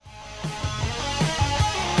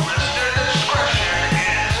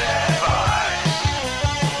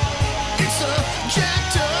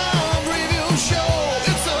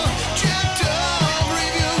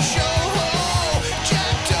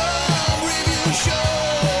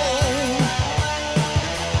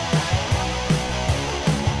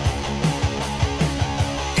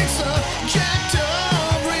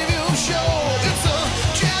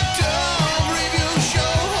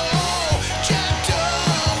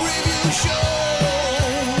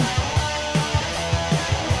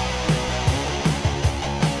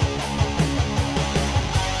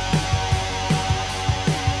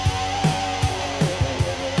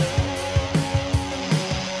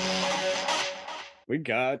We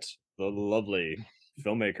got the lovely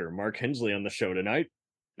filmmaker Mark Hensley on the show tonight.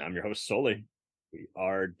 I'm your host, Sully. We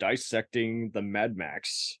are dissecting the Mad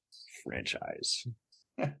Max franchise.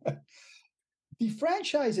 The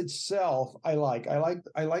franchise itself, I like. I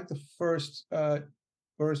like the first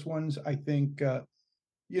ones. I think,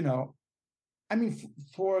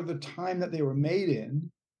 for the time that they were made in,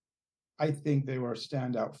 I think they were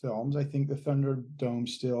standout films. I think the Thunderdome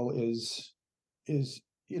still is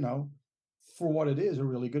for what it is, a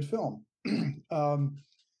really good film. There's a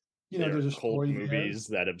cult story movies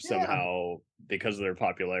there. that have somehow, because of their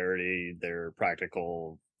popularity, their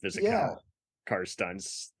practical physical car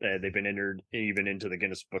stunts, they've been entered even into the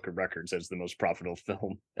Guinness Book of Records as the most profitable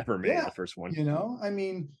film ever made. The first one.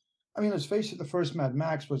 Let's face it, the first Mad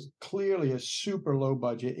Max was clearly a super low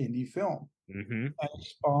budget indie film, and it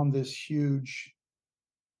spawned this huge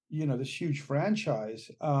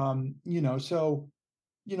franchise.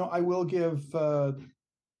 I will give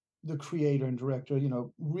the creator and director,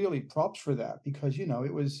 really props for that, because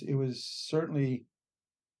it was certainly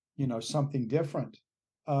something different.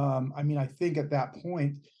 I think at that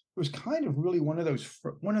point it was kind of really one of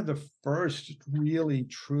the first really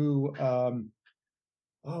true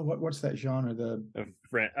what's that genre? The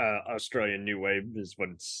Australian New Wave is what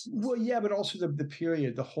it's. Well, yeah, but also the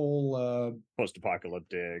period, the whole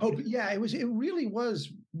post-apocalyptic. Oh, yeah, it really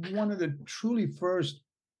was one of the truly first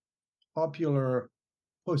popular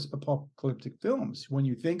post-apocalyptic films when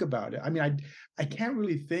you think about it. I can't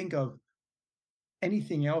really think of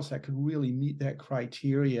anything else that could really meet that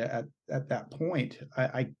criteria at that point.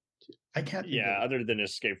 I can't think of other than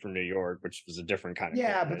Escape from New York, which was a different kind of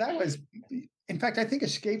film. But that was, in fact, I think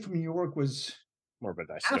Escape from New York was more of a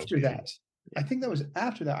dystopian. After that. I think that was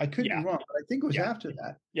after that. I could be wrong, but I think it was after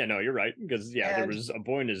that. Yeah, no, you're right. Because there was A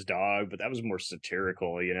Boy and His Dog, but that was more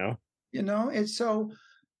satirical, It's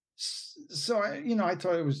I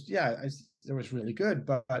thought it was, it was really good.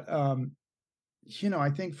 But I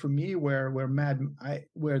think for me, where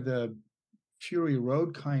the Fury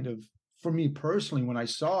Road kind of, for me personally, when I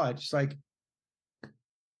saw it, it's like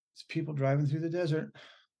it's people driving through the desert.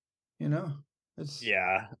 It's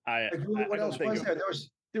what else was there?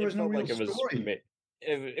 There was no real story.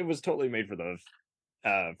 It was totally made for the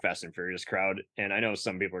Fast and Furious crowd, and I know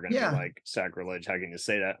some people are going to be like, sacrilege, how can you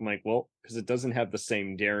say that? I'm like, well, because it doesn't have the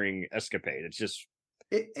same daring escapade. It's just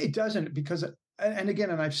it doesn't, because, and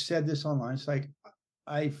again, and I've said this online, it's like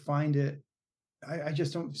I find it, I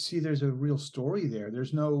just don't see there's a real story there.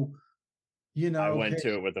 There's no, I went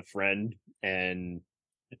to it with a friend, and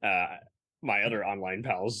my other online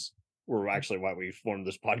pals were actually why we formed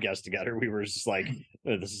this podcast together. We were just like,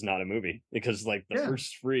 this is not a movie, because like the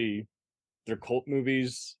first three, they're cult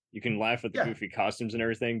movies. You can laugh at the goofy costumes and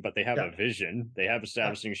everything, but they have a vision. They have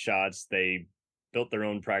establishing shots. They built their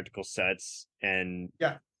own practical sets, and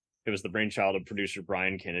it was the brainchild of producer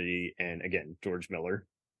Brian Kennedy and, again, George Miller.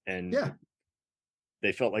 And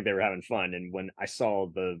they felt like they were having fun. And when I saw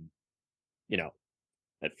that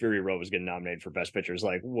Fury Road was getting nominated for Best Picture, it's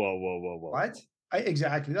like, whoa. What?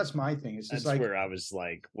 Exactly. That's my thing. It's just that's where I was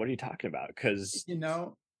like, what are you talking about? Because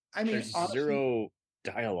there's honestly, zero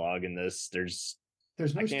dialogue in this. There's no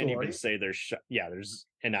story. I can't even say there's,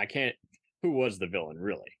 and I can't. Who was the villain,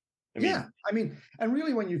 really? And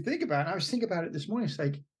really, when you think about it, I was thinking about it this morning.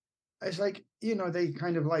 It's like they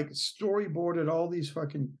kind of like storyboarded all these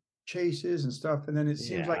fucking chases and stuff, and then it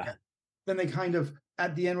seems like then they kind of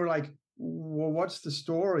at the end were like, well, what's the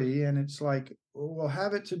story? And it's like, we'll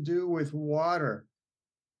have it to do with water.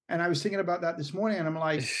 And I was thinking about that this morning, and I'm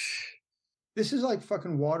like, this is like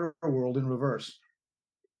fucking Waterworld in reverse.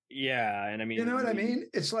 Yeah, and you know what I mean?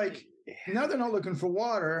 It's like, now they're not looking for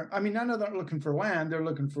water. Now they're not looking for land, they're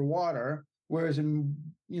looking for water. Whereas in,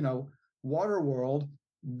 Waterworld,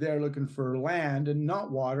 they're looking for land and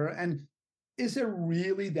not water. And is there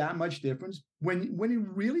really that much difference? When you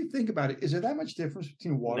really think about it, is there that much difference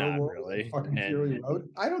between Waterworld and fucking Fury Road?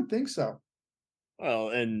 I don't think so. Well,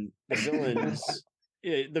 and the villains,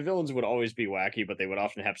 the villains would always be wacky, but they would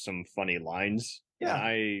often have some funny lines. Yeah,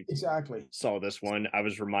 exactly. Saw this one, I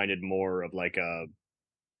was reminded more of like a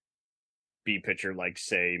B picture, like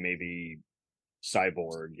say maybe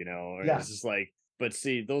Cyborg, It's just like, but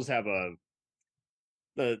see, those have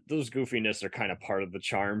those goofiness are kind of part of the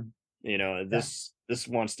charm. This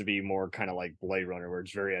wants to be more kind of like Blade Runner, where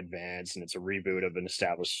it's very advanced and it's a reboot of an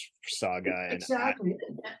established saga. Exactly.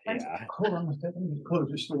 Hold on a second. Let me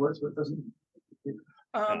close this door so it doesn't.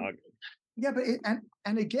 But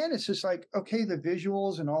again, it's just like, okay, the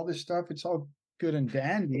visuals and all this stuff, it's all good and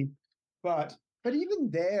dandy, but even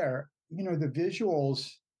there, the visuals.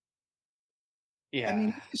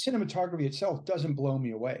 The cinematography itself doesn't blow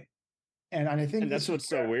me away. And I think that's what's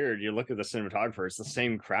so weird. You look at the cinematographer; it's the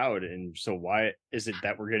same crowd, and so why is it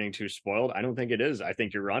that we're getting too spoiled? I don't think it is. I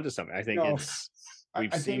think you're onto something. I think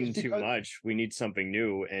we've seen too much. We need something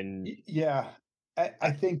new. And yeah,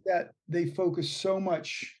 I think that they focus so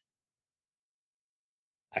much.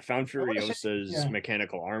 I found Furiosa's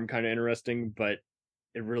mechanical arm kind of interesting, but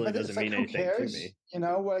it really doesn't mean anything to me. You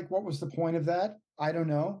know, like what was the point of that? I don't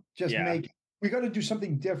know. Just we got to do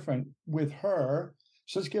something different with her.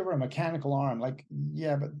 So let's give her a mechanical arm. Like,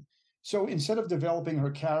 yeah, but so instead of developing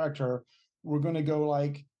her character, we're going to go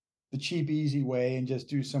like the cheap, easy way and just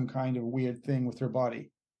do some kind of weird thing with her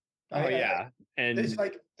body. And it's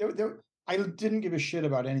like I didn't give a shit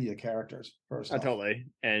about any of the characters first. Totally.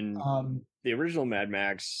 And the original Mad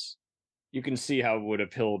Max, you can see how it would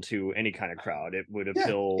appeal to any kind of crowd. It would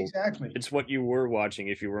appeal. Exactly. It's what you were watching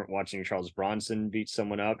if you weren't watching Charles Bronson beat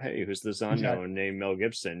someone up. Hey, who's this unknown named Mel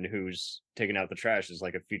Gibson who's taking out the trash is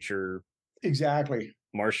like a future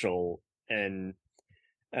marshal. And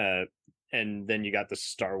then you got the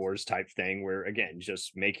Star Wars type thing where, again,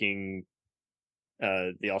 just making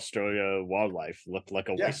the Australia wildlife look like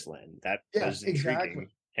a wasteland. That was intriguing.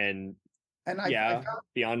 And I found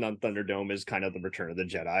Beyond on Thunderdome is kind of the Return of the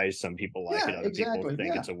Jedi. Some people like it. Other people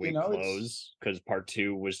think it's a weak close because part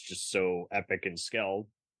 2 was just so epic in scale.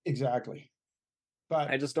 Exactly. But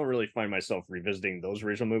I just don't really find myself revisiting those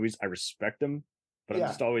original movies. I respect them, but I've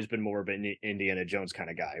just always been more of an Indiana Jones kind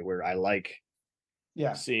of guy where I like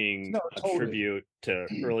seeing a tribute to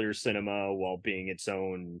earlier cinema while being its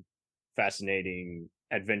own fascinating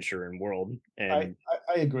adventure and world. And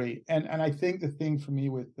I agree. And I think the thing for me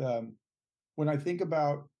with when I think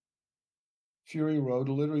about Fury Road,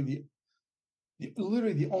 literally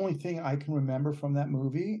the only thing I can remember from that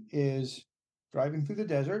movie is driving through the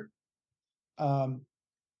desert. Charlize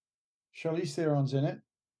Theron's in it.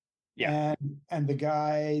 Yeah. And the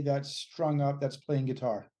guy that's strung up that's playing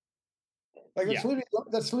guitar. Like that's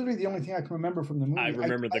literally the only thing I can remember from the movie. I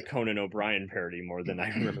remember the Conan O'Brien parody more than I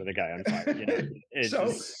remember the guy on fire.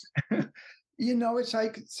 You know, it's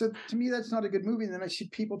like, so to me that's not a good movie. And then I see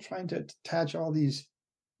people trying to attach all these,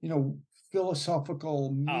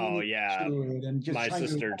 philosophical meaning to it, and just my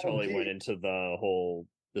sister totally went into the whole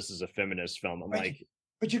this is a feminist film. I'm like,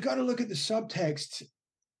 but you got to look at the subtext.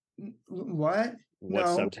 What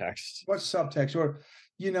subtext? What subtext? Or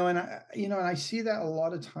and I see that a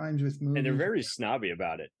lot of times with movies, and they're very snobby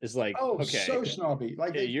about it. It's like, so snobby.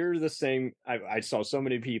 Like you're the same. I saw so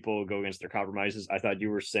many people go against their compromises. I thought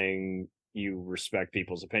you were saying you respect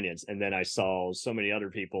people's opinions, and then I saw so many other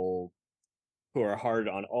people who are hard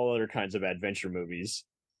on all other kinds of adventure movies,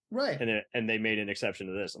 right? And they made an exception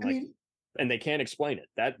to this. And they can't explain it.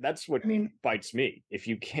 That's what bites me. If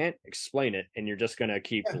you can't explain it and you're just going to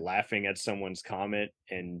keep laughing at someone's comment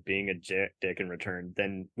and being a dick in return,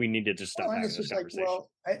 then we need to just stop having this conversation.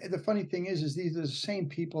 The funny thing is these are the same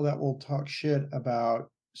people that will talk shit about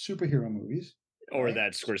superhero movies. Or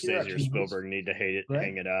that Scorsese or Spielberg need to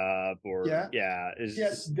hang it up. Or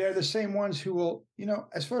they're the same ones who will,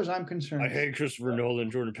 as far as I'm concerned, I hate Christopher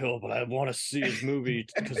Nolan, Jordan Peele, but I want to see his movie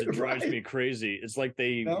because it drives me crazy. It's like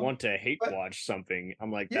they want to watch something.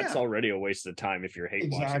 I'm like, that's already a waste of time if you're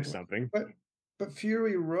watching something. But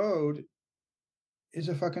Fury Road is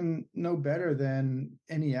a fucking no better than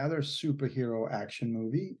any other superhero action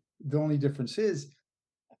movie. The only difference is,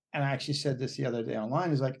 and I actually said this the other day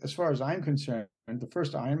online, is like, as far as I'm concerned, the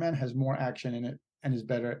first Iron Man has more action in it and is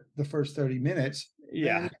better the first 30 minutes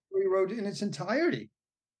than Fury Road in its entirety.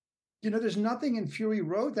 There's nothing in Fury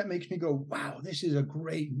Road that makes me go, wow, this is a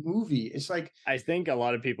great movie. It's like, I think a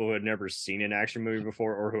lot of people who had never seen an action movie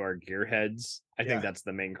before or who are gearheads, I think that's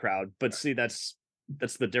the main crowd. But see, that's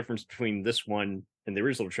the difference between this one and the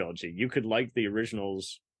original trilogy. You could like the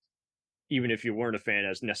originals even if you weren't a fan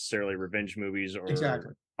as necessarily revenge movies or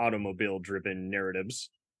automobile-driven narratives.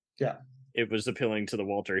 Yeah. It was appealing to the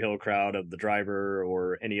Walter Hill crowd of The Driver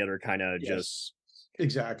or any other kind of just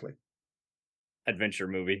adventure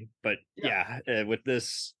movie. But with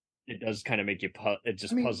this, it does kind of make you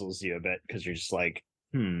puzzles you a bit because you're just like,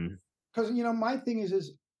 Because my thing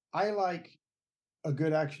is I like a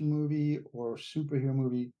good action movie or superhero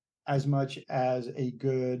movie as much as a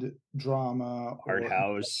good drama art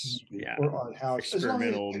house, or art house,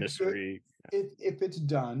 experimental mystery. If it's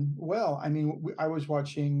done well. I mean, I was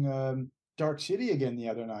watching Dark City again the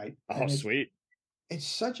other night. Oh, sweet! It's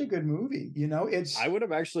such a good movie. I would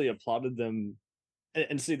have actually applauded them.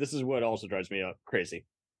 And see, this is what also drives me crazy.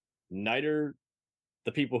 Neither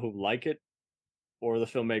the people who like it or the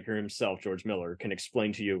filmmaker himself, George Miller, can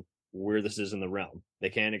explain to you where this is in the realm. They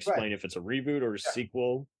can't explain if it's a reboot or a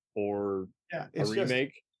sequel or a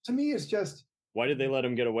remake. To me, it's just, why did they let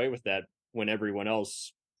him get away with that when everyone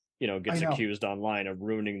else, gets accused online of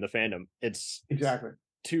ruining the fandom. It's exactly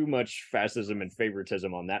too much fascism and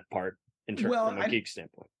favoritism on that part from a geek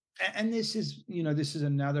standpoint. And this is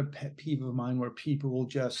another pet peeve of mine, where people will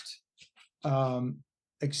just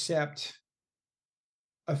accept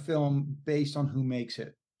a film based on who makes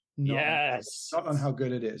it, not on how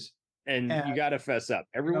good it is. And you got to fess up.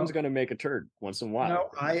 Everyone's going to make a turd once in a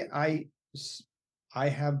while. I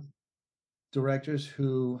have directors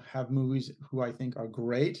who have movies who I think are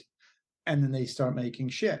great, and then they start making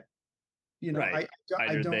shit. Right.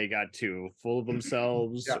 Either they got too full of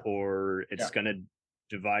themselves, or it's going to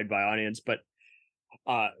divide by audience. But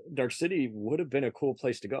Dark City would have been a cool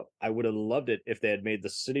place to go. I would have loved it if they had made the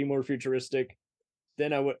city more futuristic.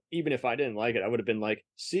 Then I would, even if I didn't like it, I would have been like,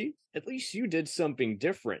 see, at least you did something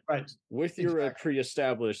different with your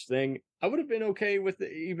pre-established thing. I would have been okay with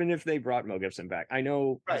it, even if they brought Mel Gibson back. I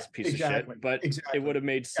know he's a piece of shit, but it would have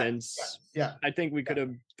made sense. Yeah. I think we could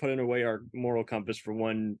have put in away our moral compass for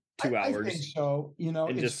 1-2 hours. I think so,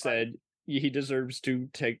 and just said he deserves to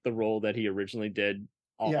take the role that he originally did.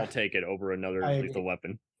 I'll take it over another Lethal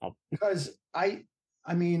Weapon. Because I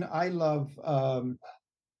love Tom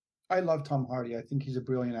Hardy. I think he's a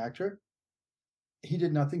brilliant actor. He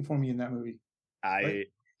did nothing for me in that movie. I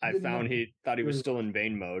thought he was still in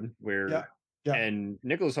Bane mode, and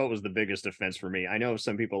Nicholas Hoult was the biggest offense for me. I know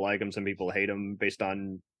some people like him, some people hate him based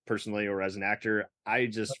on personally or as an actor. I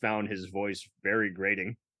just found his voice very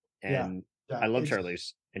grating, and I love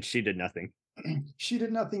Charlize, and she did nothing. She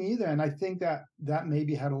did nothing either, and I think that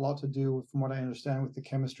maybe had a lot to do, from what I understand, with the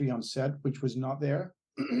chemistry on set, which was not there.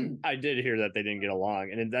 I did hear that they didn't get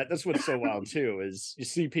along, and that's what's so wild too. Is you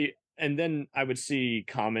see people, and then I would see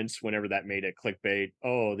comments whenever that made it clickbait.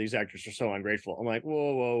 Oh, these actors are so ungrateful. I'm like,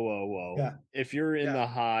 whoa. Yeah. If you're in the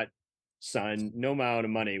hot sun, no amount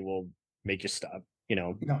of money will make you stop.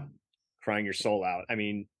 Crying your soul out. I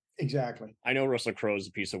mean, exactly. I know Russell Crowe's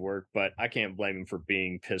a piece of work, but I can't blame him for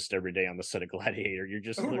being pissed every day on the set of Gladiator. You're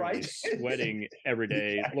just literally sweating every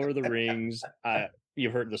day. Lord of the Rings.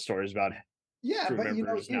 You've heard the stories about. Crew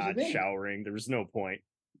members not showering. There was no point.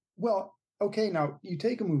 Well, okay, now you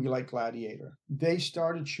take a movie like Gladiator. They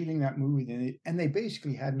started shooting that movie, and they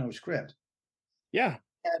basically had no script. Yeah,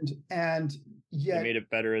 and yet they made it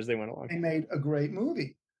better as they went along. They made a great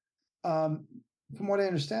movie. From what I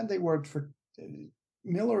understand, they worked for.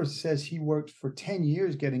 Miller says he worked for 10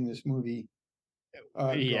 years getting this movie.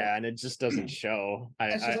 And it just doesn't show.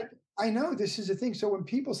 I know this is a thing. So when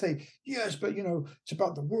people say, yes, but it's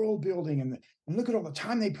about the world building and look at all the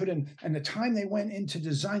time they put in and the time they went in to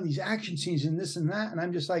design these action scenes and this and that. And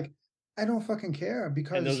I'm just like, I don't fucking care,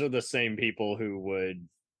 because. And those are the same people who would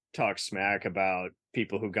talk smack about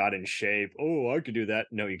people who got in shape. Oh, I could do that.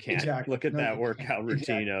 No, you can't. Exactly. Look at that workout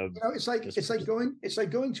routine of. It's like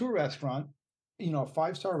going to a restaurant, a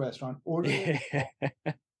 5-star restaurant, ordering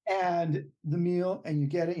and the meal, and you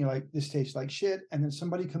get it, and you're like, this tastes like shit. And then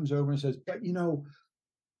somebody comes over and says, but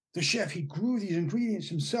the chef, he grew these ingredients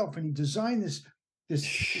himself, and he designed this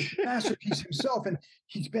masterpiece himself, and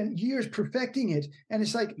he spent years perfecting it. And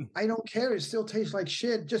it's like, I don't care. It still tastes like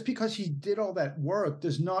shit. Just because he did all that work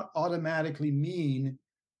does not automatically mean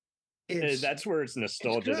that's where it's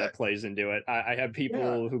nostalgia that plays into it. I have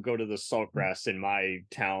people who go to the Saltgrass in my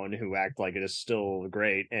town who act like it is still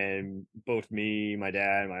great. And both me, my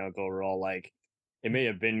dad, and my uncle were all like, it may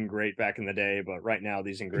have been great back in the day, but right now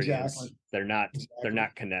these ingredients, they're not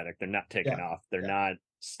kinetic. They're not taking off. They're not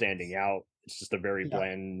standing out. It's just a very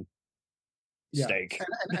bland steak.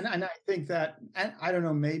 And I think that, and I don't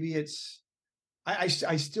know, maybe it's, I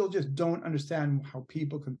still just don't understand how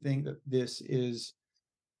people can think that this is,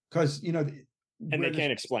 because and they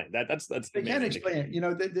can't explain that. That's they can't explain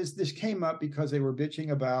it. This came up because they were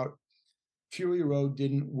bitching about Fury Road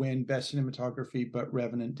didn't win Best Cinematography, but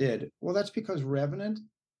Revenant did. Well, that's because Revenant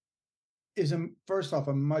is first off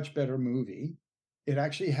a much better movie. It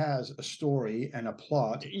actually has a story and a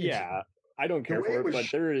plot. Yeah, I don't care for it,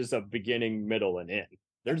 but there is a beginning, middle, and end.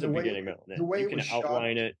 There's a beginning, middle, and end. You can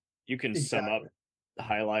outline it. You can sum up the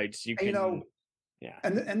highlights. You can. Yeah.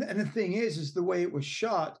 And the thing is the way it was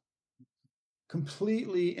shot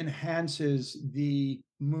completely enhances the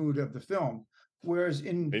mood of the film. Whereas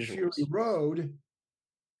in Fury Road,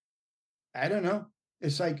 I don't know.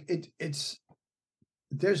 It's like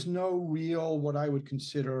there's no real, what I would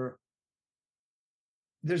consider,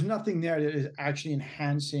 there's nothing there that is actually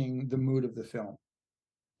enhancing the mood of the film.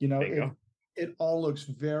 It all looks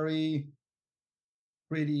very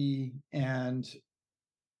pretty, and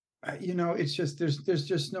it's just there's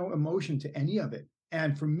just no emotion to any of it.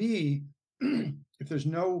 And for me, if there's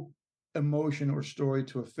no emotion or story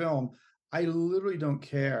to a film, I literally don't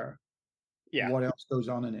care what else goes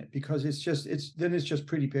on in it, because it's just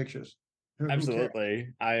pretty pictures. Who cares? Absolutely.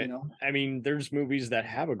 You know? I mean, there's movies that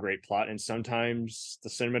have a great plot, and sometimes the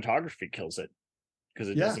cinematography kills it because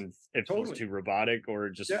Yeah, it feels totally. too robotic, or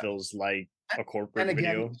it just Yeah. feels like a And corporate again,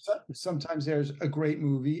 video. sometimes there's a great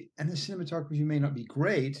movie and the cinematography may not be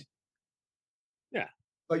great, Yeah.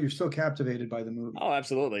 but you're still captivated by the movie. Oh,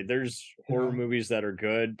 absolutely. There's You horror know? movies that are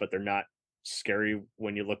good, but they're not scary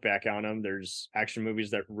when you look back on them. There's action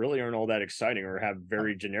movies that really aren't all that exciting or have No,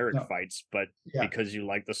 very generic no. fights, but Yeah. because you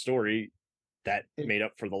like the story, that It, made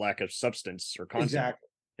up for the lack of substance or content. exactly.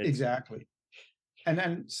 It's Exactly. And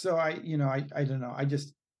then so I don't know.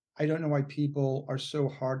 I don't know why people are so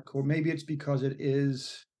hardcore. Maybe it's because it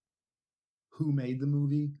is who made the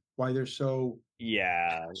movie, why they're so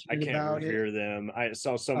yeah, I passionate can't about it. revere them. I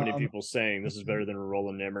saw so many Um, people saying this is better than a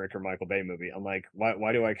Roland Emmerich or Michael Bay movie. I'm like,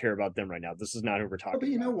 why do I care about them right now? This is not who we're but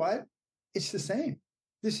talking you know about. what? It's the same.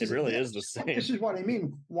 It really is the This same. is what I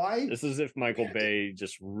mean. Why? This is if Michael Yeah, Bay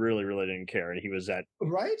just really, really didn't care and he was at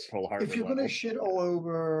right? Pearl If Harbor you're gonna level. shit all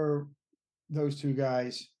over those two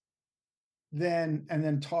guys,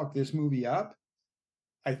 then talk this movie up,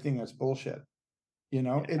 I think that's bullshit. You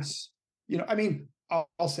know, Yeah. I mean,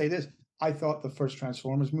 I'll say this. I thought the first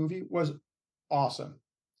Transformers movie was awesome.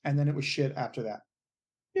 And then it was shit after that.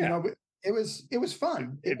 You Yeah. know, but it was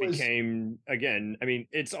fun. It It was became again, I mean,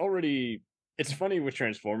 it's funny with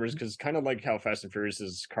Transformers because kind of like how Fast and Furious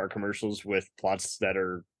is car commercials with plots that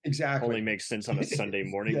are only exactly. make sense on a Sunday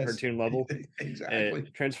morning Yes, cartoon level. exactly.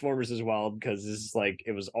 Transformers is wild because this is like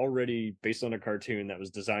it was already based on a cartoon that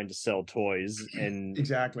was designed to sell toys, and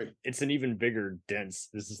Exactly. it's an even bigger dense.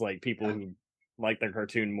 This is like people Yeah, who like their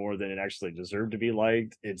cartoon more than it actually deserved to be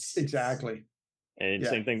liked. It's exactly. and Yeah.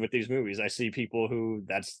 same thing with these movies. I see people who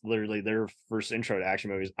that's literally their first intro to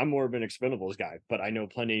action movies. I'm more of an Expendables guy, but I know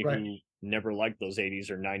plenty Right. who never liked those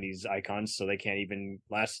 80s or 90s icons, so they can't even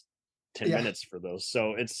last 10 Yeah. minutes for those.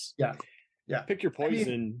 So it's Yeah. Yeah. pick your I mean,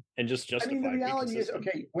 poison and just the justify it. Be reality is, consistent.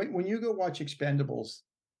 okay, when you go watch Expendables,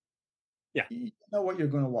 Yeah, you know what you're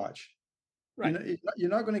going to watch. right. You're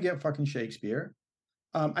not going to get fucking Shakespeare.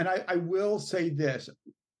 And I will say this: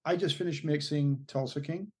 I just finished mixing Tulsa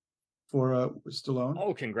King for Stallone,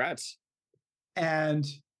 Oh, congrats. and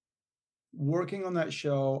working on that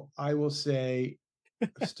show, I will say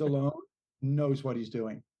Stallone knows what he's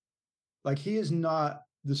doing. Like, he is not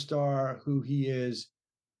the star who he is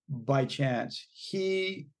by chance.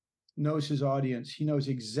 He knows his audience. He knows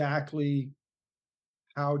exactly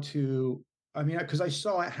how to. I mean, because I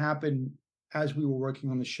saw it happen as we were working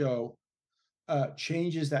on the show.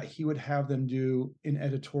 Changes that he would have them do in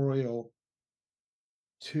editorial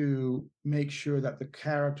to make sure that the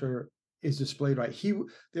character is displayed right.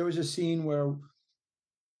 There was a scene where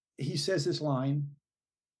he says this line,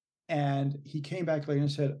 and he came back later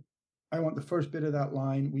and said, "I want the first bit of that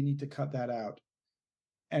line. We need to cut that out."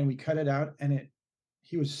 And we cut it out, and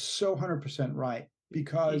he was so 100% right,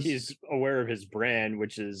 because He's aware of his brand,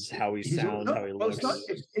 which is how he sounds, how he well, it's not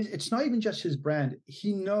looks. it's not even just his brand.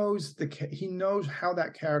 He knows how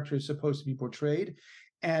that character is supposed to be portrayed,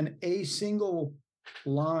 and a single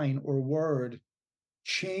line or word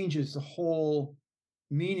changes the whole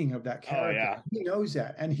meaning of that Oh character. yeah. He knows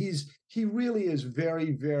that, and he really is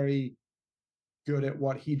very, very good at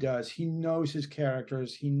what he does. He knows his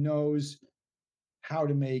characters. He knows how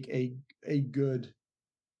to make a good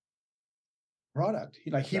product.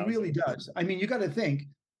 He That was really does. I mean, you got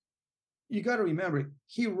to remember,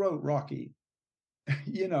 he wrote Rocky,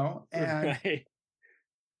 and right.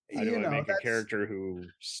 How do I make a that's character who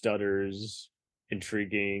stutters,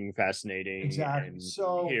 intriguing, fascinating, exactly. and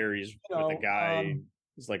So, here he's with a guy.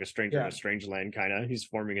 He's like a stranger in yeah, a strange land, kind of. He's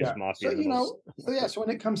forming his yeah. mafia So, in the most. so when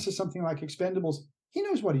it comes to something like Expendables, he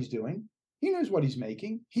knows what he's doing. He knows what he's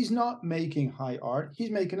making. He's not making high art. He's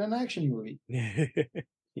making an action movie.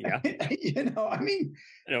 Yeah, I mean,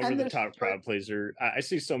 an over and the there's top crowd pleaser. I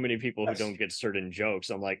see so many people who yes, don't get certain jokes.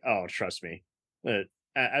 I'm like, oh, trust me. Uh,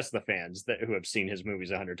 as the fans that who have seen his movies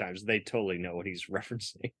 100 times, they totally know what he's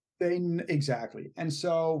referencing. exactly. And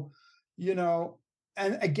so, you know,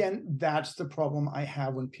 and again, that's the problem I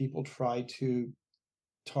have when people try to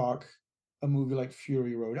talk a movie like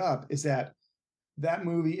Fury Road Up, is that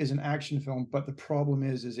movie is an action film, but the problem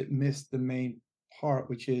is it missed the main part,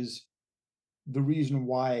 which is the reason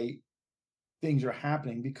why things are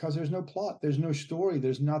happening, because there's no plot, there's no story,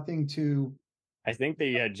 there's nothing to. I think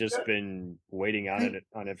they had just been waiting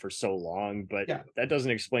on it for so long, but Yeah, that doesn't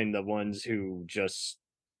explain the ones who just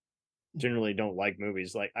generally don't like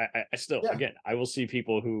movies. Like I still yeah, again I will see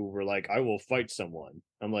people who were like, I will fight someone.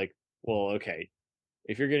 I'm like, well, okay.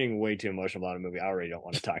 if you're getting way too emotional about a movie, I already don't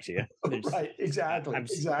want to talk to you. Right, exactly,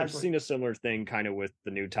 I've seen a similar thing kind of with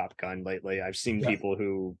the new Top Gun lately. I've seen Yeah. people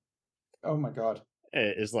who, Oh my God.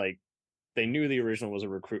 is like, they knew the original was a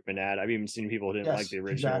recruitment ad. I've even seen people who didn't like Yes, the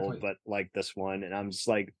original, exactly. but like this one. And I'm just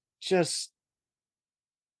like, just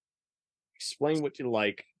explain what you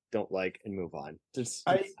like, don't like, and move on. Just,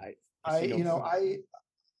 I, I see no you know, point.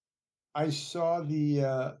 I saw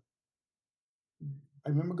I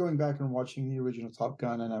remember going back and watching the original Top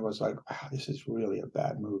Gun, and I was like, wow, this is really a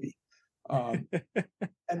bad movie. Um,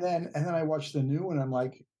 and then I watched the new one. I'm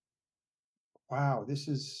like, wow, this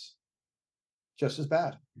is just as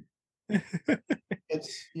bad.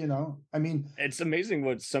 It's, I mean, It's amazing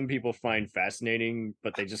what some people find fascinating,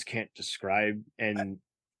 but they just can't describe. And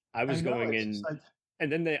I I was know going it's just in, like,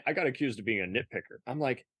 and then I got accused of being a nitpicker. I'm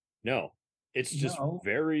like, no, it's just no,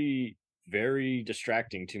 very, very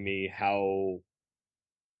distracting to me how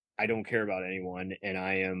I don't care about anyone,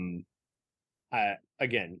 and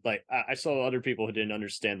again, like I saw other people who didn't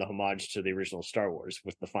understand the homage to the original Star Wars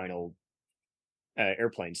with the final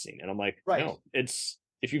airplane scene, and I'm like, right, no, it's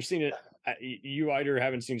if you've seen it, you either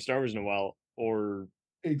haven't seen Star Wars in a while, or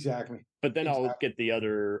exactly, but then I'll exactly. get the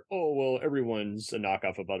other, oh well, everyone's a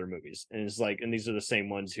knockoff of other movies, and it's like, and these are the same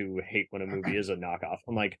ones who hate when a movie is a knockoff.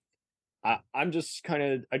 I'm like, I'm just kind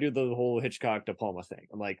of, I do the whole Hitchcock De Palma thing.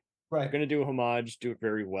 I'm like, Right. gonna do a homage, do it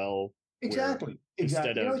very well, where Exactly.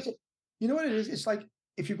 instead Exactly. of, You know what it is? It's like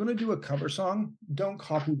if you're going to do a cover song, don't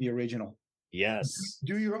copy the original. yes,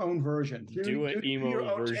 Do your own version. do an Do your emo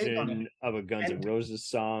own take on it. version of a Guns N' And Roses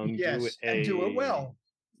song, do yes, and do it a, well.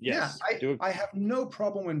 Yeah, yes, do I have no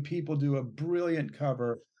problem when people do a brilliant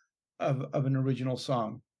cover of an original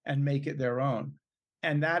song and make it their own.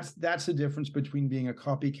 And that's the difference between being a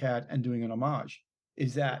copycat and doing an homage,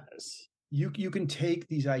 is that yes. you can take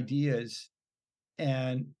these ideas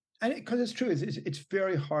and because it's true, it's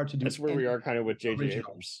very hard to do That's where we anything are kind of with J.J. original.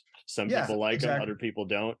 Abrams. Some Yeah, people like him, exactly. other people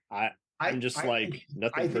don't. I'm just I like, think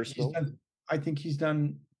nothing personal. I think he's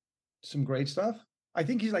done some great stuff. I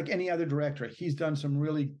think he's like any other director. He's done some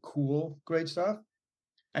really cool, great stuff,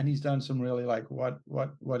 and he's done some really like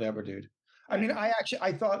whatever, dude. I mean,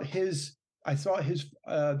 I thought his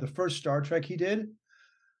the first Star Trek he did.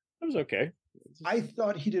 It was okay. I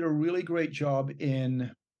thought he did a really great job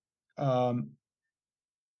in um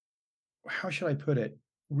how should I put it?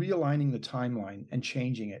 Realigning the timeline and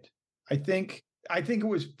changing it. I think it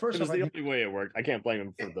was It first was off. I the think only way it worked. I can't blame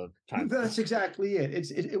him for the timeline. that's exactly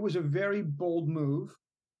it. It was a very bold move,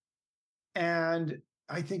 and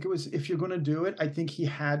I think it was if you're going to do it, I think he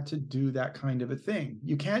had to do that kind of a thing.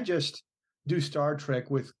 You can't just do Star Trek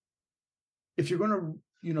with if you're going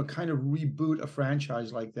to kind of reboot a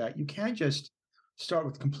franchise like that. You can't just start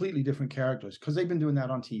with completely different characters because they've been doing that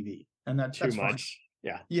on TV, and Too that's fine. much.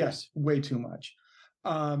 Yeah. Yes, way too much.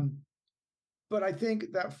 Um, but I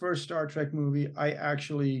think that first Star Trek movie,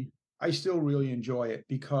 I still really enjoy it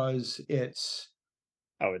because it's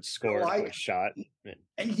How it's scored, how like it's shot.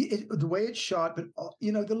 the way it's shot, but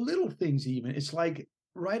the little things even. It's like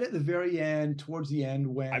right at the very end, towards the end I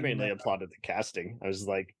when mainly applauded the casting. I was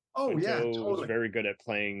like, oh yeah, Quinto was totally. very good at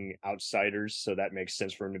playing outsiders, so that makes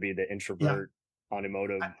sense for him to be the Yeah. introvert,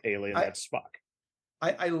 unemotive alien I that's Spock.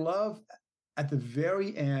 I love at the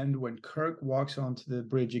very end when Kirk walks onto the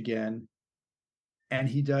bridge again and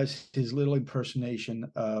he does his little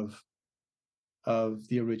impersonation of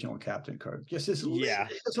the original Captain Kirk. Just Yeah,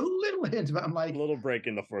 just a little hint about. I'm a like, little break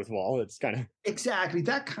in the fourth wall. It's kind of exactly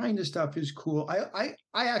that kind of stuff is cool. I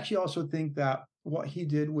actually also think that what he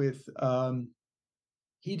did with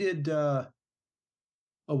he did oh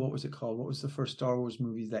what was it called? What was the first Star Wars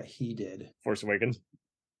movie that he did? Force Awakens.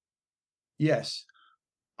 Yes,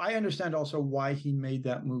 I understand also why he made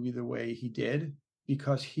that movie the way he did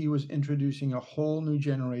because he was introducing a whole new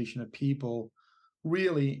generation of people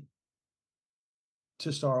really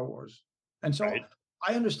to Star Wars. And so Right.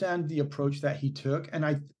 I understand the approach that he took. And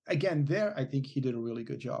I think he did a really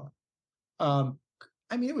good job. I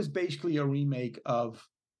mean, it was basically a remake of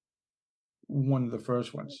one of the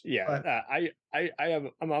first ones. Yeah,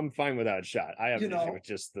 But I'm fine with that shot. I have you an issue know, with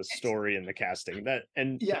just the story and the casting. That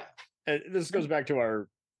and yeah, this goes back to our,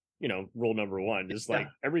 rule number one is like yeah,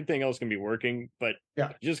 everything else can be working, but yeah.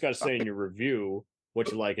 you just got to say in your review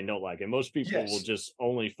what you like and don't like. And most people will Yes, just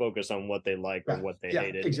only focus on what they like or yeah, what they yeah,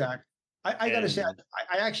 hated. exactly. I gotta say, And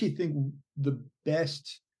I actually think the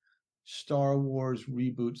best Star Wars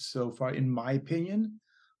reboot so far, in my opinion,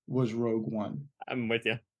 was Rogue One. I'm with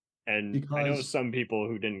you. And I know Because some people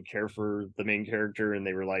who didn't care for the main character and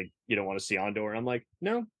they were like, you don't want to see Andor. And I'm like,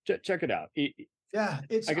 no, check it out. yeah,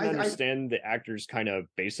 I can understand the actor's kind of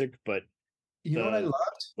basic, but You know what I the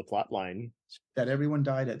loved? the plot line. That everyone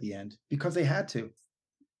died at the end because they had to.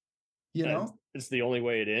 You know, It's the only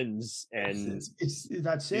way it ends, and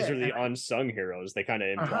that's these it. are the unsung heroes. They kind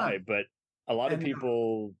of Uh-huh. imply, but a lot of And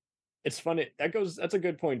people. It's funny. That's a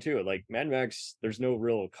good point too. Like Mad Max, there's no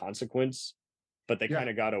real consequence, but they yeah, kind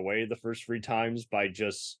of got away the first 3 times by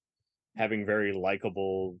just having very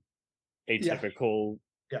likable, yeah, atypical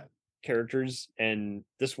yeah, characters. And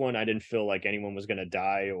this one, I didn't feel like anyone was going to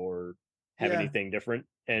die or have yeah. anything different.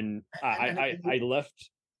 And And I left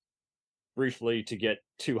briefly to get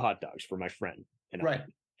 2 hot dogs for my friend and right.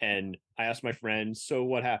 and I asked my friend, so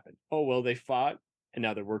what happened? Oh, well, they fought and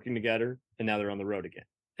now they're working together and now they're on the road again.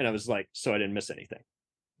 And I was like, so I didn't miss anything.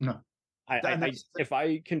 No, and I if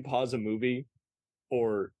I can pause a movie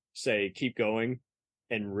or say keep going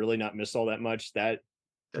and really not miss all that much, that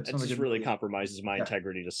that's not a just good really movie. compromises my Yeah.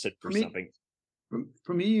 integrity to sit For for me, something.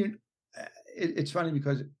 for me, it's funny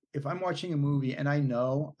because if I'm watching a movie and I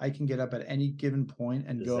know I can get up at any given point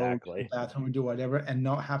and go to the bathroom and do whatever and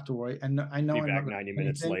not have to worry, and I know Be I'm back not 90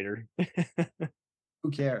 minutes later. Who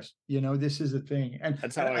cares? You know, this is the thing. And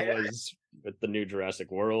that's how I was with the new Jurassic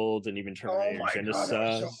World and even oh Terminator my God,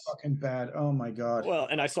 that was so fucking bad. Oh my God. Well,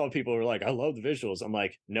 and I saw people who were like, I love the visuals. I'm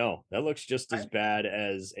like, no, that looks just as bad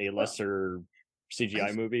as a lesser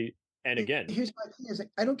CGI movie. And again, here's my thing: is like,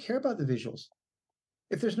 I don't care about the visuals.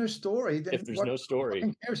 If there's no story, then if there's no story,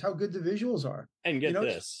 who cares how good the visuals are? And get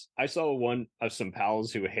this, I saw one of some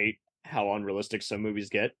pals who hate how unrealistic some movies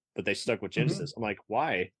get, but they stuck with Genesis. I'm like,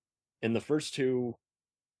 why? In the first 2,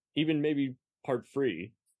 even maybe part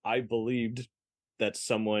 3, I believed that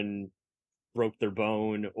someone broke their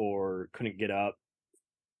bone or couldn't get up,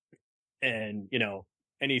 and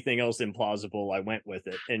anything else implausible, I went with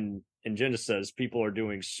it. And in Genesis, people are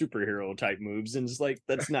doing superhero type moves, and it's like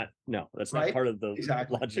that's not right? part of the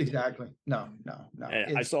logic. Exactly. No.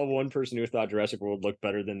 I saw one person who thought Jurassic World looked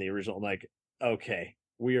better than the original. I'm like, okay,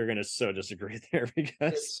 we are gonna so disagree there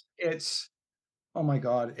because it's oh my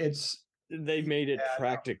God, they made it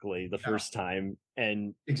practically the first time,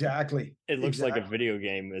 and exactly it looks like a video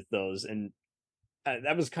game with those. And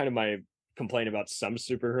that was kind of my complaint about some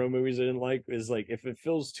superhero movies I didn't like, is like if it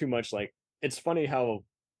feels too much like, it's funny how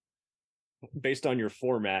based on your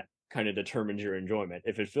format kind of determines your enjoyment.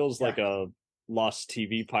 If it feels like a lost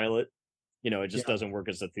TV pilot, it just doesn't work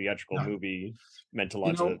as a theatrical movie meant to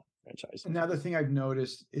launch a franchise. Another thing I've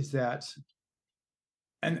noticed is that,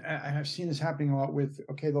 and I've seen this happening a lot with,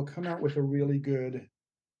 okay, they'll come out with a really good,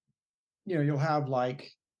 you'll have like,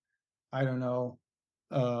 I don't know,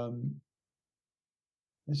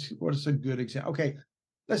 what is a good example? Okay,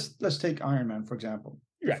 let's take Iron Man, for example.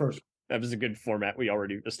 The first. That was a good format we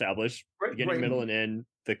already established. Beginning, middle, and end.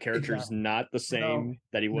 The character's not the same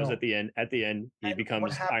that he was at the end. At the end, he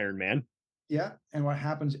becomes Iron Man. Yeah, and what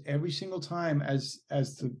happens every single time as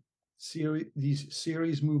the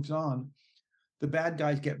series moves on, the bad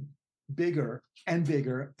guys get bigger and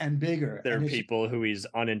bigger and bigger. There are people who he's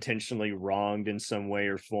unintentionally wronged in some way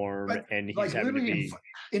or form, and he's like having to be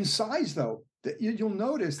in size. Though you'll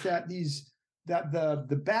notice that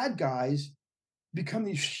the bad guys become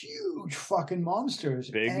these huge fucking monsters,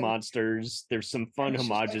 big monsters. There's some fun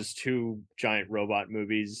homages to giant robot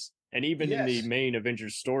movies, and even in the main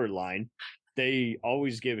Avengers storyline, they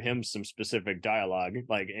always give him some specific dialogue.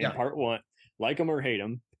 Like in part 1, like him or hate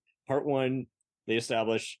him, part 1, they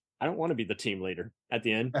establish, I don't want to be the team leader. At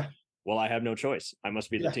the end, well, I have no choice. I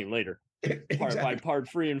must be the team leader. By part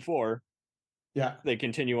 3 and 4, they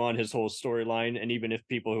continue on his whole storyline. And even if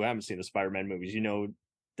people who haven't seen the Spider-Man movies,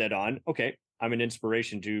 dead on, okay, I'm an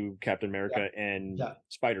inspiration to Captain America and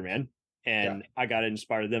Spider-Man, and I got to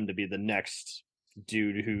inspire them to be the next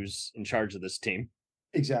dude who's in charge of this team.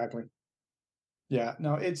 Exactly. Yeah,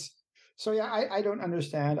 no, it's so. Yeah, I don't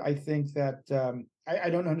understand. I think that I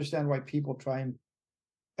don't understand why people try and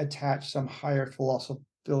attach some higher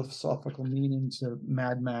philosophical meaning to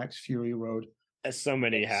Mad Max Fury Road. As so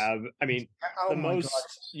many have. I mean, the most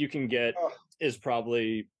you can get is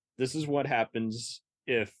probably, this is what happens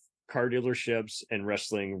if car dealerships and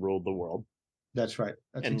wrestling ruled the world. That's right.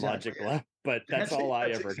 That's and exactly logic left. But that's all I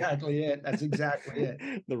ever got. That's exactly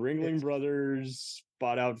it. The Ringling Brothers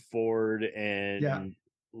bought out Ford, and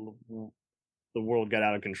the world got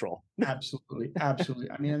out of control. Absolutely.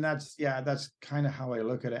 I mean, and that's kind of how I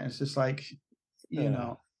look at it. And it's just like,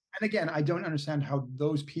 and again, I don't understand how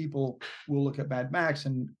those people will look at Mad Max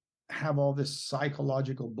and have all this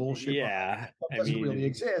psychological bullshit that doesn't really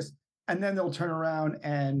exist. And then they'll turn around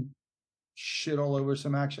and shit all over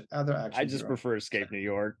some other action. I just prefer Escape New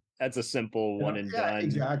York. That's a simple one and done.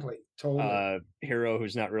 Exactly. Totally. Hero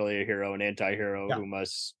who's not really a hero, an anti-hero who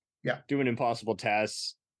must do an impossible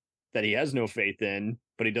task that he has no faith in,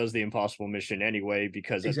 but he does the impossible mission anyway,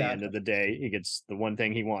 because at the end of the day, he gets the one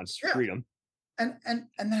thing he wants, freedom. And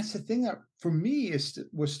that's the thing that for me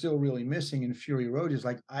was still really missing in Fury Road, is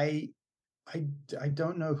like I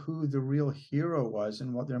don't know who the real hero was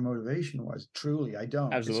and what their motivation was. Truly, I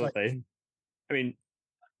don't. Absolutely. Like, I mean,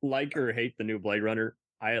 like or hate the new Blade Runner,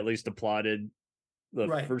 I at least applauded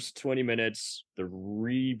the first 20 minutes, the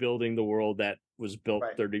rebuilding the world that was built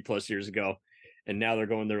 30 plus years ago, and now they're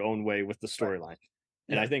going their own way with the storyline.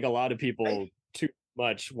 And I think a lot of people too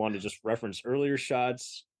much want to just reference earlier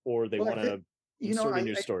shots, or they want to insert a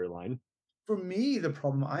new storyline. For me, the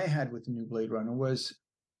problem I had with the new Blade Runner was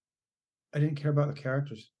I didn't care about the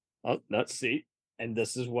characters. Oh, let's see. And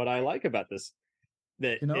this is what I like about this.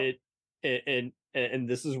 That and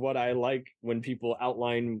this is what I like when people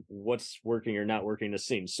outline what's working or not working in a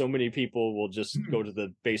scene. So many people will just go to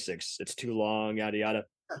the basics. It's too long, yada yada.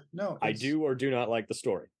 No, I do or do not like the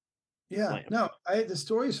story. Yeah, the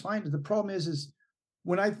story is fine. The problem is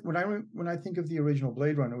when I think of the original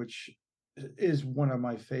Blade Runner, which is one of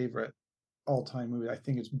my favorite all-time movies. I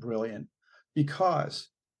think it's brilliant because,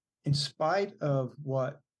 in spite of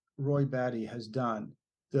what Roy Batty has done,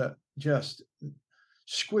 just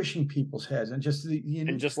squishing people's heads and just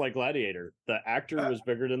and just like Gladiator, the actor was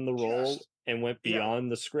bigger than the role and went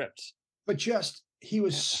beyond the script. But he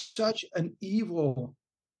was such an evil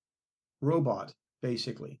robot,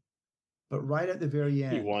 basically. But right at the very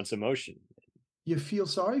end, he wants emotion. You feel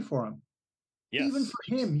sorry for him. Yes. Even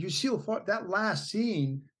for him, you feel for that last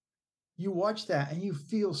scene. You watch that and you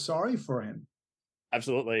feel sorry for him.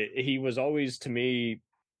 Absolutely. He was always, to me,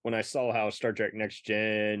 when I saw how Star Trek Next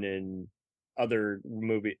Gen and other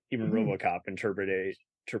movie, even RoboCop interpreted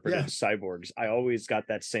cyborgs, I always got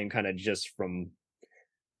that same kind of gist from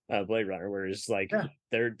Blade Runner, where it's like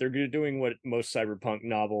they're doing what most cyberpunk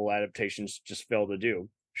novel adaptations just fail to do: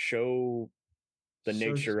 show the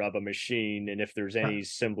nature of a machine, and if there's any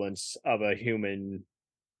semblance of a human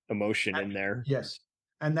emotion in there. Yes,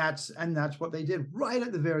 and that's what they did right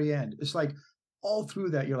at the very end. It's like all through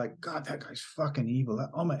that, you're like, God, that guy's fucking evil.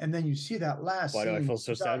 Oh my! And then you see that last. Why do I feel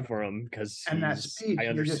so sad for him? Because that speech, I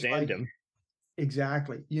understand him.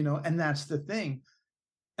 Exactly, and that's the thing,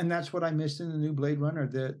 and that's what I missed in the new Blade Runner.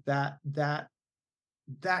 That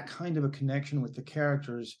kind of a connection with the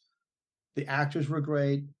characters. The actors were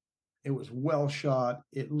great. It was well shot.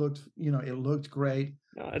 It looked great.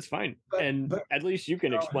 No, that's fine. But at least you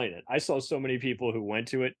can explain it. I saw so many people who went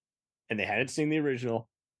to it and they hadn't seen the original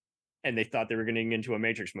and they thought they were getting into a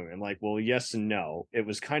Matrix movie. I'm like, well, yes and no. It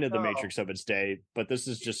was kind of the Matrix of its day, but this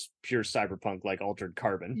is just pure cyberpunk, like Altered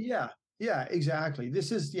Carbon. Yeah, exactly.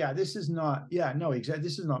 This is not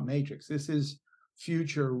Matrix. This is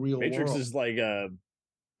future real Matrix world. Is like a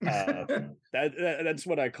that's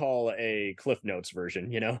what I call a Cliff Notes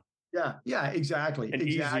version, Yeah, exactly.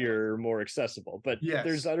 Easier, more accessible. But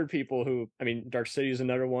there's other people who, I mean, Dark City is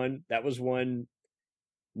another one. That was one,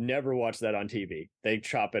 never watch that on TV. They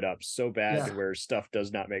chop it up so bad where stuff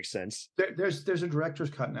does not make sense. There's a director's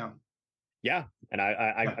cut now. Yeah, and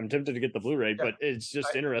I'm tempted to get the Blu-ray, but it's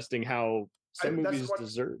just interesting how some movies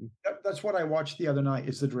deserve. That's what I watched the other night,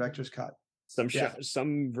 is the director's cut.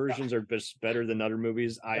 Some versions are just better than other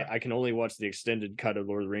movies. I can only watch the extended cut of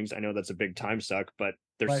Lord of the Rings. I know that's a big time suck, but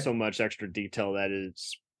there's so much extra detail that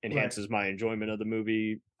enhances my enjoyment of the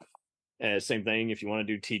movie. Same thing if you want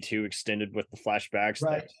to do T2 extended with the flashbacks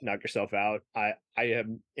that knock yourself out. I have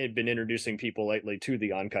been introducing people lately to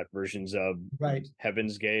the uncut versions of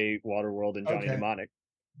Heaven's Gate, Waterworld, and Johnny Mnemonic.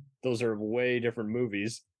 Those are way different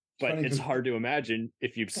movies, but it's hard to imagine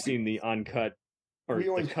if you've seen the uncut or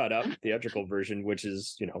the cut up theatrical version, which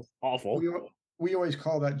is, awful. We always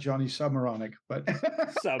call that Johnny Submaronic, but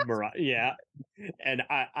Submaronic, yeah. And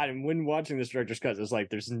I when watching this director's cut, it's like,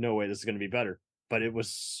 there's no way this is going to be better. But it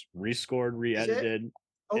was rescored, re-edited.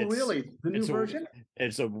 Really? The new version?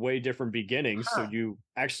 It's a way different beginning, so you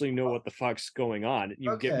actually know what the fuck's going on.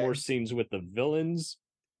 You get more scenes with the villains.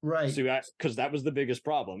 Right. So because that was the biggest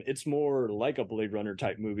problem. It's more like a Blade Runner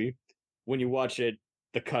type movie. When you watch it,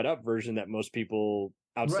 the cut up version that most people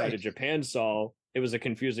outside of Japan saw, it was a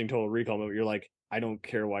confusing Total Recall movie. You're like, I don't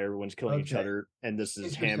care why everyone's killing each other, and this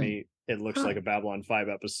is hammy. It looks like a Babylon 5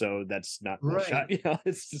 episode that's not well shot.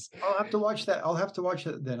 It's just. I'll have to watch that. I'll have to watch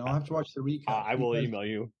it then. I'll have to watch the recap. I will email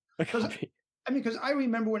you a copy. Because I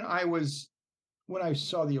remember when I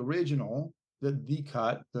saw the original, the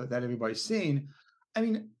cut that everybody's seen. I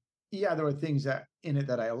mean, there were things in it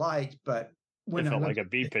that I liked, but when it felt like a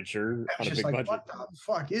B picture on a big budget. What the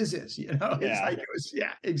fuck is this? It's like it was.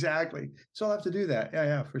 Yeah, exactly. So I'll have to do that.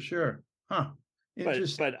 Yeah, for sure. Huh.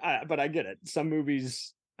 But I get it. Some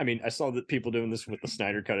movies, I mean, I saw that people doing this with the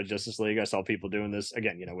Snyder Cut of Justice League. I saw people doing this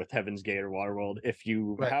again, with Heaven's Gate or Waterworld. If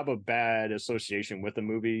you Right. have a bad association with a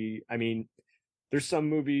movie, I mean, there's some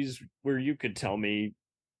movies where you could tell me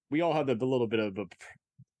we all have a little bit of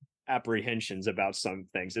apprehensions about some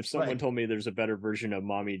things. If someone told me there's a better version of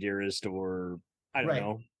Mommy Dearest, or I don't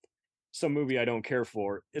know, some movie I don't care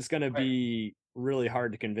for, it's going to be really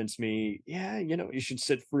hard to convince me, yeah, you should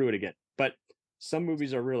sit through it again. But some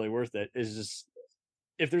movies are really worth it. Is just,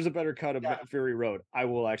 if there's a better cut of Fury Road, I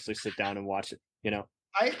will actually sit down and watch it.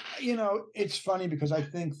 It's funny because I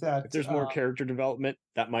think that if there's more character development,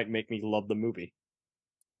 that might make me love the movie.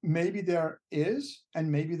 Maybe there is,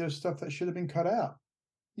 and maybe there's stuff that should have been cut out.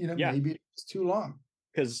 Maybe it's too long.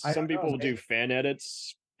 Because some people will do fan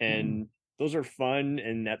edits, and those are fun.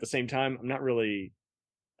 And at the same time, I'm not really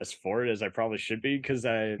as for it as I probably should be, because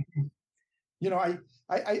I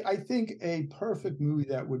think a perfect movie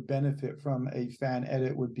that would benefit from a fan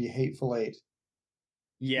edit would be Hateful Eight.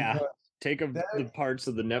 Yeah, take the parts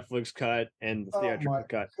of the Netflix cut and the theatrical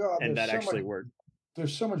cut, and that actually worked.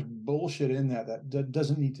 There's so much bullshit in that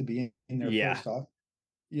doesn't need to be in there. First off,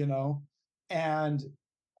 and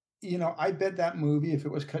I bet that movie, if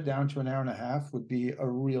it was cut down to an hour and a half, would be a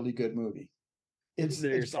really good movie.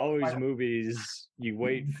 There's always movies you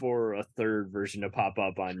wait for a third version to pop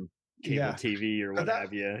up on cable TV or what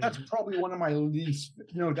have you. That's probably one of my least.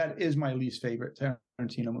 That is my least favorite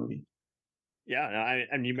Tarantino movie. Yeah,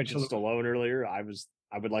 and you mentioned Stallone earlier. I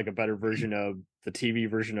would like a better version of the TV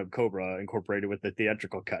version of Cobra incorporated with the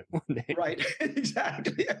theatrical cut one day. Right,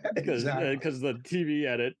 exactly. Because the TV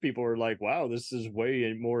edit, people were like, "Wow, this is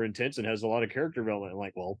way more intense and has a lot of character development." I'm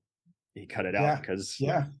like, well, he cut it out because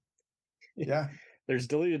there's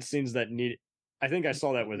deleted scenes that need. I think I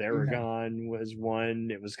saw that with Aragon was one.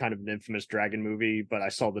 It was kind of an infamous dragon movie, but I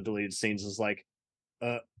saw the deleted scenes as like,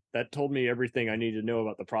 that told me everything I need to know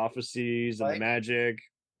about the prophecies and the magic,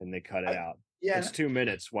 and they cut it out. Yeah, it's 2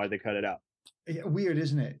 minutes. Why'd they cut it out? Weird,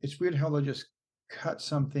 isn't it? It's weird how they'll just cut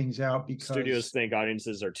some things out because studios think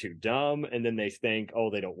audiences are too dumb, and then they think, oh,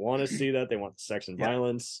 they don't want to see that. They want sex and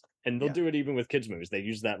violence, and they'll do it even with kids' movies. They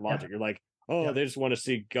use that logic. You're like, oh, they just want to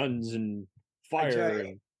see guns and fire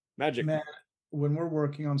and magic. Man, when we're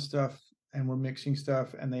working on stuff and we're mixing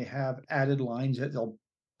stuff, and they have added lines that they'll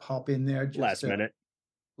pop in there just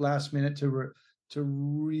last minute to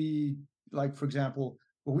read, like, for example,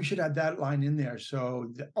 well, we should add that line in there so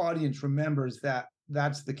the audience remembers that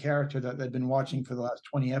that's the character that they've been watching for the last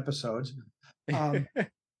 20 episodes.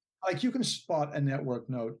 Like, you can spot a network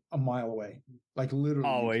note a mile away, like literally.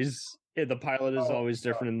 Always. Yeah, the pilot is always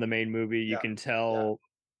different than the main movie. You can tell.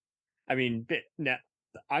 I mean,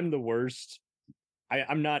 I'm the worst.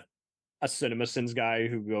 I'm not a CinemaSins guy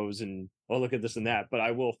who goes and, oh, look at this and that, but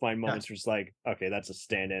I will find moments where it's like, okay, that's a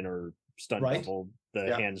stand-in or stunt double.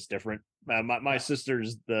 The hand's different. My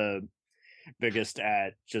sister's the biggest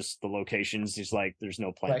at just the locations. He's like, there's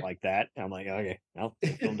no plant like that. And I'm like, okay, well,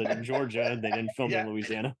 they filmed it in Georgia. They didn't film it in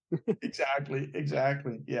Louisiana. Exactly.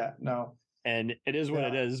 Yeah, no. And it is what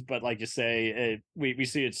it is. But like you say, we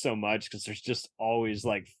see it so much because there's just always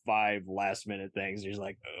like 5 last minute things. He's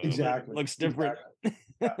like, oh, it looks different.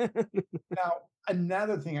 Exactly. Now,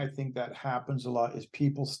 another thing I think that happens a lot is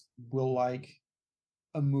people will like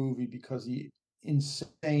a movie because the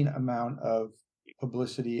insane amount of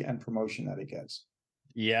publicity and promotion that it gets.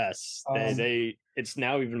 Yes, it's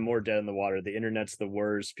now even more dead in the water. The internet's the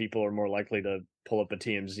worst. People are more likely to pull up a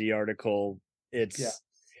TMZ article.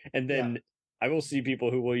 And then I will see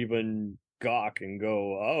people who will even gawk and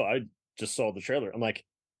go, "Oh, I just saw the trailer." I'm like,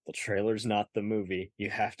 the trailer's not the movie.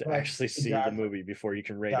 You have to actually see the movie before you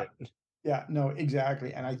can rate it. Yeah, no,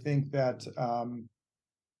 exactly. And I think that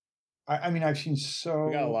I mean, I've seen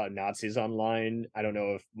we got a lot of Nazis online. I don't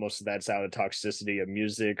know if most of that's out of toxicity of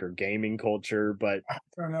music or gaming culture, but I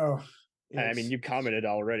don't know. I mean, you commented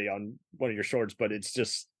already on one of your shorts, but it's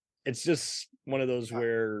just one of those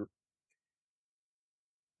where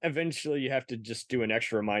eventually you have to just do an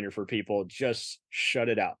extra reminder for people, just shut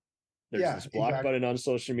it out. There's this block button on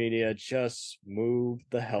social media. Just move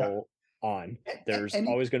the hell on. There's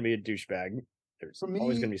always going to be a douchebag. There's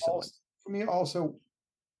always going to be someone. For me also,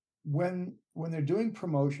 when they're doing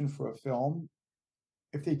promotion for a film,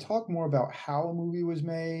 if they talk more about how a movie was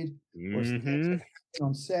made, or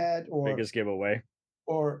on set, or biggest giveaway,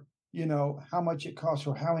 or how much it cost,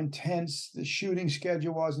 or how intense the shooting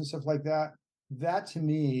schedule was and stuff like that, that to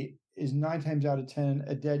me is 9 times out of 10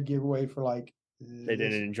 a dead giveaway for like, they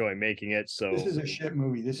didn't enjoy making it, so this is a shit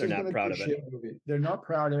movie. They're not proud of it. They're not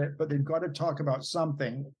proud of it, but they've got to talk about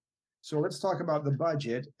something. So let's talk about the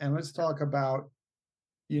budget, and let's talk about,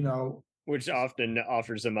 which often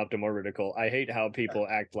offers them up to more ridicule. I hate how people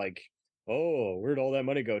act like, oh, where'd all that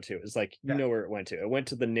money go to? It's like, you Yeah, know where it went to. It went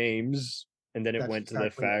to the names, and then it that's went to the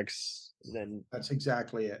exactly it. effects. And then That's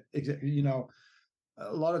exactly it. You know,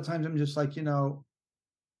 a lot of times I'm just like, you know,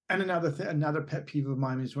 and another pet peeve of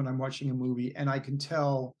mine is when I'm watching a movie and I can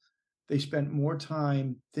tell they spent more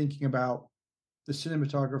time thinking about the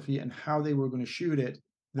cinematography and how they were going to shoot it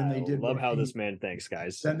than I they did love how working this man thinks,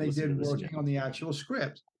 guys. than they Listen to did this man. working on the actual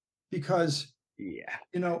script. Because, Yeah.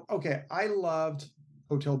 you know, okay, I loved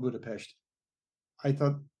Hotel Budapest. I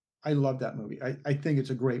thought I loved that movie. I think it's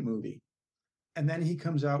a great movie. And then he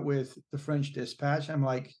comes out with The French Dispatch. I'm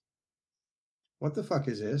like, what the fuck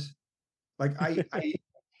is this? Like I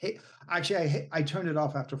hate, actually I turned it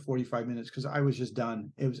off after 45 minutes because I was just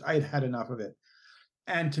done. I had had enough of it.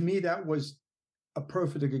 And to me, that was a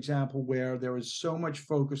perfect example where there was so much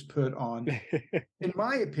focus put on, in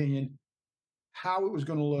my opinion, how it was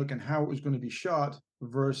going to look and how it was going to be shot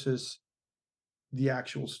versus the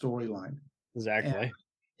actual storyline. And, Exactly.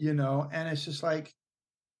 you know, and it's just like,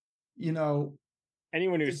 you know,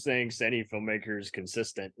 Anyone who's it, saying any filmmaker is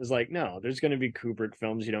consistent is like, no, there's going to be Kubrick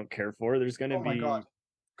films you don't care for. There's going to oh my God, be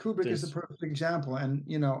Kubrick is the this. perfect example. And,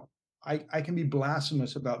 you know, I can be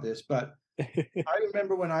blasphemous about this, but I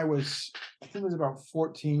remember when I think it was about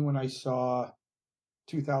 14 when I saw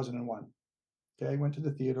 2001. Okay, I went to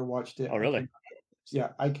the theater, watched it. Oh, really?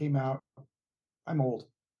 I came out. I'm old.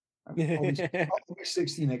 I'll be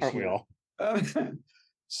 60 next Aren't we year. all?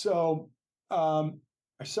 So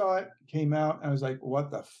I saw it, came out, and I was like,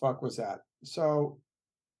 what the fuck was that? So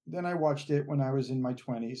then I watched it when I was in my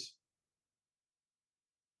 20s.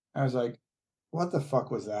 I was like, what the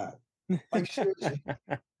fuck was that? Like, seriously,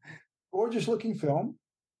 gorgeous looking film,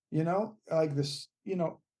 you know, like this, you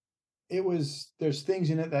know, there's things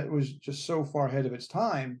in it that was just so far ahead of its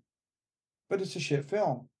time, but it's a shit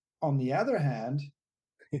film. On the other hand,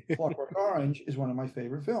 Clockwork Orange is one of my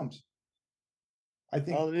favorite films. I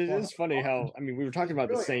think Well, it is Clockwork funny how, Orange I mean, we were is talking about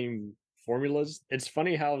the brilliant. same formulas. It's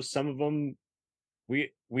funny how some of them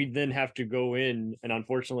we then have to go in and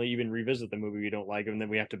unfortunately even revisit the movie we don't like, and then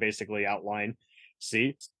we have to basically outline,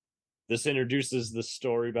 see, this introduces the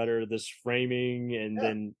story better, this framing, and Yeah,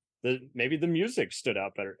 then maybe the music stood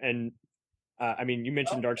out better. And I mean, you no,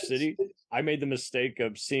 mentioned Dark City. I made the mistake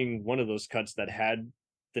of seeing one of those cuts that had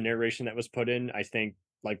the narration that was put in. I think,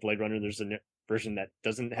 like Blade Runner, there's a version that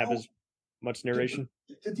doesn't have oh, as much did, narration.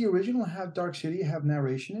 did the original have Dark City have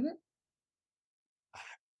narration in it?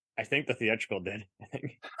 I think the theatrical did. I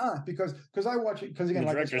think Because I watch it because in again, the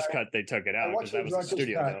like I said, director's cut they took it I out because watched the that was a director's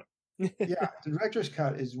studio cut. note. Yeah, the director's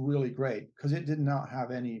cut is really great because it did not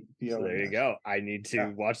have any So VO in there you this. go. I need Yeah,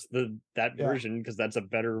 to watch that yeah, version because that's a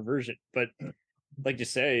better version. But like you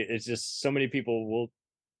say, it's just so many people will.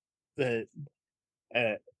 The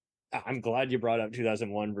uh, I'm glad you brought up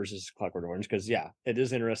 2001 versus Clockwork Orange because yeah, it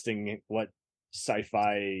is interesting what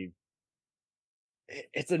sci-fi.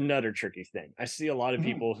 It's another tricky thing. I see a lot of mhm,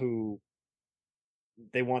 people who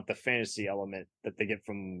they want the fantasy element that they get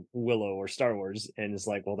from Willow or Star Wars, and it's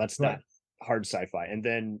like, well, that's right. not hard sci-fi. And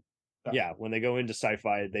then, Yeah, yeah, when they go into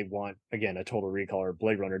sci-fi, they want again a Total Recall or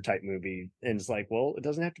Blade Runner type movie, and it's like, well, it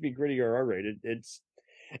doesn't have to be gritty or R-rated. It's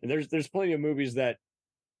and there's plenty of movies that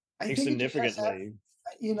I think it just has to have, significantly.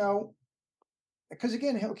 you know, because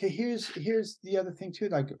again, okay, here's the other thing too.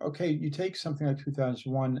 Like, okay, you take something like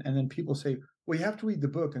 2001, and then people say, well, you have to read the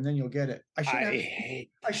book and then you'll get it. I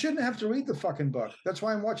hate I that. shouldn't have to read the fucking book. That's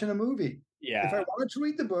why I'm watching a movie. If I Yeah, wanted to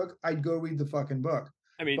read the book, I'd go read the fucking book.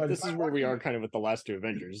 I mean, But if this is I'm where we watching, are kind of with the last two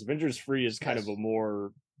Avengers. Avengers Free is kind of yes, a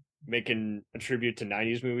more making a tribute to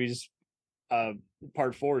 90s movies. Uh,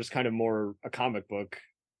 Part 4 is kind of more a comic book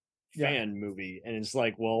yeah, fan movie, and it's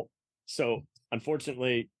like, well, so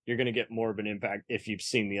unfortunately you're going to get more of an impact if you've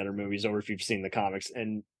seen the other movies or if you've seen the comics,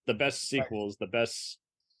 and the best right. sequels, the best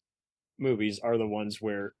movies are the ones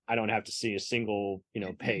where I don't have to see a single You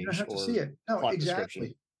don't page have to see or it. No, plot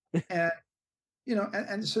description. exactly. And you know,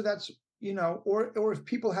 and so that's you know, or if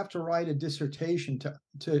people have to write a dissertation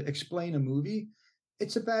to explain a movie,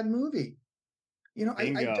 it's a bad movie. You know,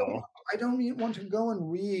 Bingo. I don't want to go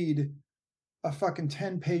and read a fucking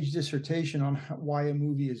 10-page dissertation on why a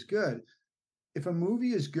movie is good. If a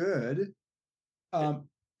movie is good, um,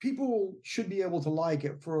 people should be able to like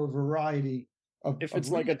it for a variety If of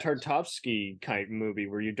it's like a reasons. Tartovsky kind of movie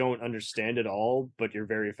where you don't understand it all, but you're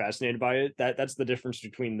very fascinated by it, that's the difference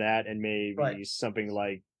between that and Right. maybe something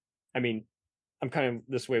like, I mean, I'm kind of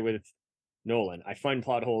this way with Nolan. I find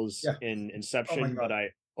plot holes Yeah. in Oh my Inception, but God. I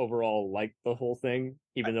overall like the whole thing,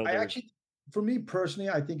 even though I there's actually, for me personally,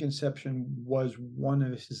 I think Inception was one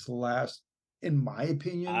of his last. in my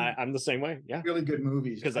opinion, I'm the same way. Yeah, really good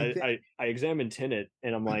movies. because I examined Tenet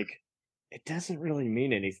and I'm like, it doesn't really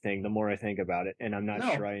mean anything the more I think about it, and I'm not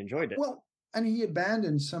no, sure I enjoyed it. well, and he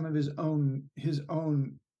abandoned some of his own His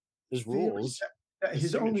theories, rules,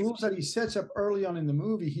 his own rules that he sets up early on in the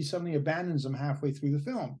movie. He suddenly abandons them halfway through the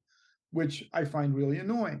film, which I find really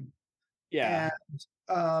annoying. Yeah.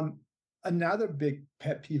 And another big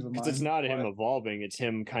pet peeve of mine. It's not him evolving; it's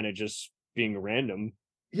him kind of just being random.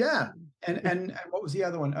 Yeah, and what was the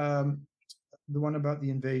other one? The one about the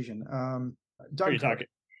invasion. Dunkirk. Are you talking?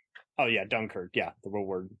 Oh yeah, Dunkirk. Yeah, the real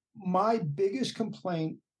word. My biggest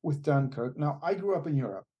complaint with Dunkirk. Now, I grew up in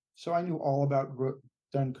Europe, so I knew all about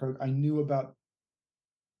Dunkirk. I knew about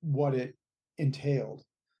what it entailed.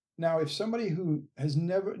 Now, if somebody who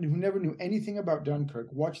never knew anything about Dunkirk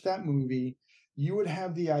watched that movie, you would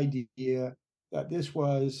have the idea that this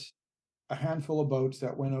was a handful of boats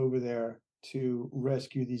that went over there to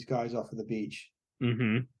rescue these guys off of the beach.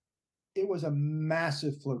 Mm-hmm. It was a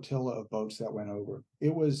massive flotilla of boats that went over.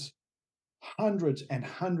 It was hundreds and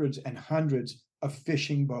hundreds and hundreds of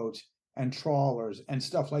fishing boats and trawlers and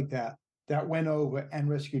stuff like that went over and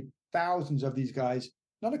rescued thousands of these guys.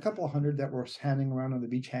 Not a couple of hundred that were standing around on the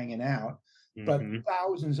beach hanging out, but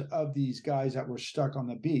thousands of these guys that were stuck on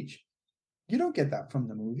the beach. You don't get that from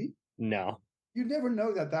the movie. No. You never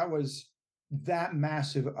know that was that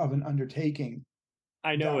massive of an undertaking.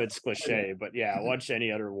 I know it's cliche, but yeah, watch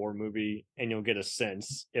any other war movie and you'll get a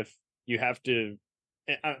sense. If you have to,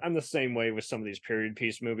 I'm the same way with some of these period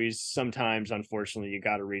piece movies. Sometimes, unfortunately, you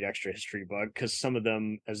got to read extra history book because some of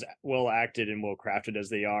them, as well acted and well crafted as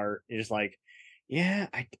they are, is like, yeah,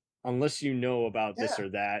 unless you know about this or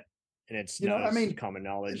that, and it's not common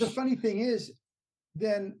knowledge. The funny thing is,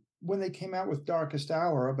 then when they came out with Darkest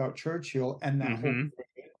Hour about Churchill and that whole period,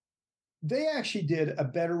 they actually did a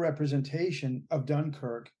better representation of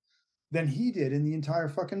Dunkirk than he did in the entire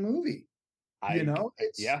fucking movie.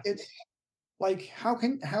 It's like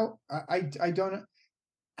I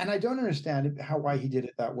don't understand why he did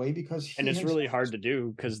it that way, because it's really hard to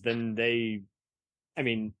do, because then they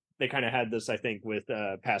kind of had this, I think, with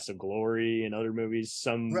Passive Glory and other movies.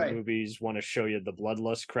 Some movies want to show you the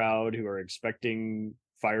bloodlust crowd who are expecting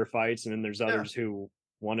firefights, and then there's others who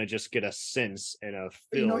want to just get a sense and a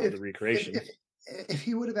feel of the recreation. If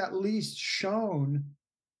he would have at least shown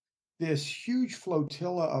this huge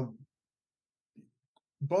flotilla of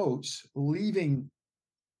boats leaving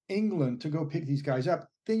England to go pick these guys up,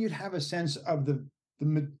 then you'd have a sense of the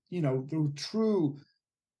true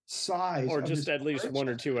size, or just at least one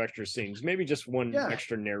or two extra scenes, maybe just one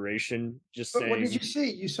extra narration. But what did you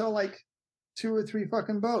see? You saw like 2 or 3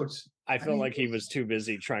 fucking boats. I felt like he was too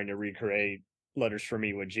busy trying to recreate Letters from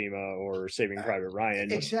Iwo Jima or Saving Private Ryan.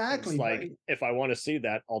 Exactly. It's like, if I want to see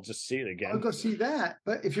that, I'll just see it again. I'll go see that.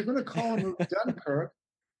 But if you're going to call a movie Dunkirk,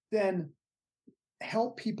 then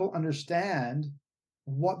help people understand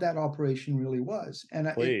what that operation really was. And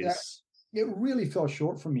it really fell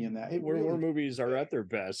short for me in that. War movies are at their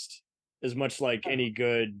best, as much like any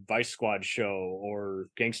good Vice Squad show or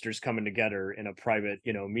gangsters coming together in a private,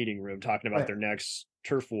 meeting room talking about their next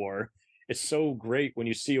turf war. It's so great when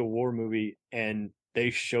you see a war movie and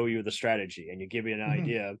they show you the strategy and you give you an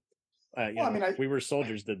idea. We Were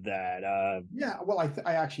Soldiers did that.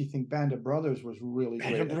 I actually think Band of Brothers was really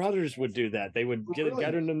great. Band of Brothers would do that. They would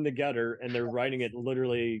gather them together and they're writing it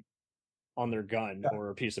literally on their gun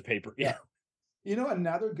or a piece of paper. Yeah.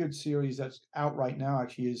 Another good series that's out right now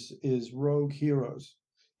actually is Rogue Heroes.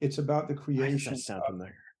 It's about the creation.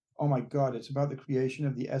 Oh my God! It's about the creation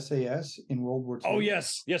of the SAS in World War II. Oh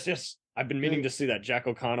yes. I've been meaning to see that. Jack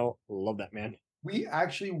O'Connell, love that man. We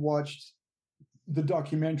actually watched the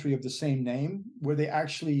documentary of the same name, where they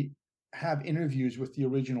actually have interviews with the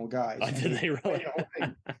original guys. Oh, did they really?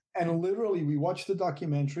 And literally, we watched the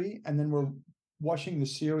documentary, and then we're watching the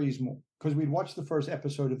series more, because we'd watched the first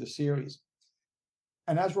episode of the series.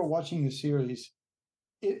 And as we're watching the series,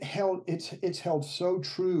 it's held so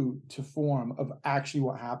true to form of actually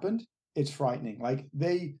what happened. It's frightening. Like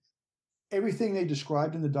everything they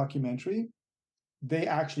described in the documentary, they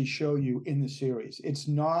actually show you in the series. It's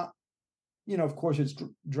not, of course it's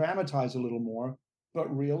dramatized a little more,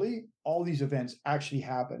 but really all these events actually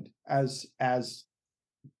happened as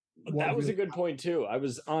that was a good point too. I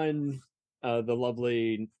was on the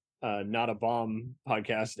lovely Not a Bomb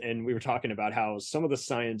podcast, and we were talking about how some of the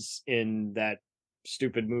science in that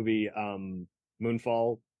stupid movie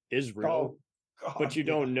Moonfall is real. God, but you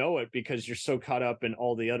don't know it because you're so caught up in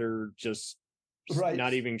all the other just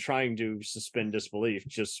not even trying to suspend disbelief,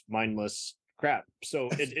 just mindless crap. So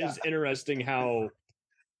it is interesting how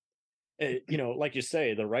like you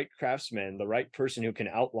say, the right craftsman, the right person who can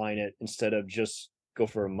outline it instead of just go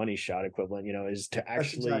for a money shot equivalent, is to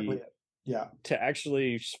That's exactly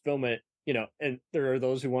actually it. Yeah. film it, and there are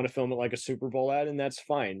those who want to film it like a Super Bowl ad, and that's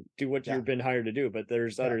fine. Do what Yeah. you've been hired to do. But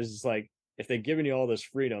there's Yeah. others, it's like, if they've given you all this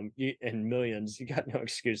freedom and millions, you got no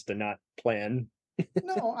excuse to not plan.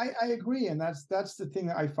 No, I agree. And that's the thing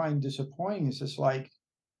that I find disappointing is just like,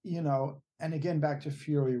 and again, back to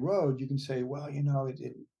Fury Road, you can say, well,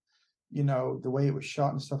 the way it was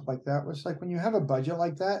shot and stuff like that was like, when you have a budget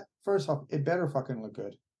like that, first off, it better fucking look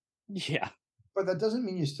good. Yeah. But that doesn't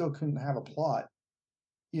mean you still couldn't have a plot.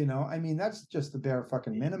 I mean, that's just the bare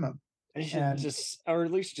fucking minimum. And just, or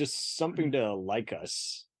at least just something to like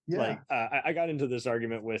us. Yeah. Like, I got into this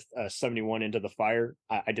argument with 71 Into the Fire.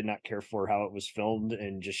 I did not care for how it was filmed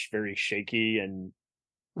and just very shaky and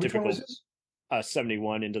Which typical. one was this?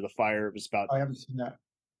 71 Into the Fire. It was about I haven't seen that.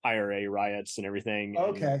 IRA riots and everything.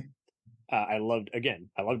 Okay. And, I loved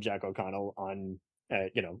Jack O'Connell on,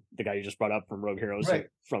 the guy you just brought up from Rogue Heroes, right,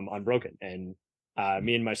 from Unbroken. And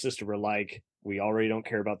me and my sister were like, we already don't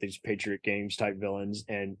care about these Patriot Games type villains.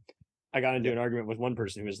 And I got into an argument with one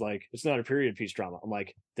person who was like, it's not a period piece drama. I'm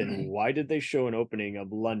like, then why did they show an opening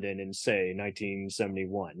of London in, say,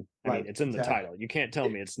 1971? I mean, it's in the title. You can't tell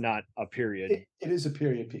me it's not a period. It is a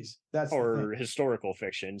period piece. That's or historical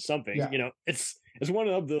fiction, something. Yeah. It's one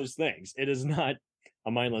of those things. It is not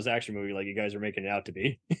a mindless action movie like you guys are making it out to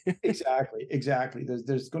be. Exactly.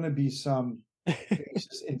 There's going to be some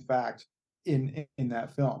basis, in fact, in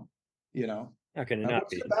that film. How can it not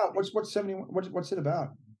what's be? It about? What's 71? What's it about?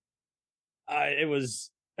 It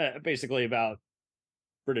was basically about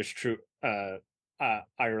British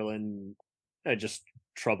Ireland, just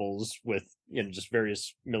troubles with just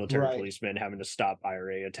various military policemen having to stop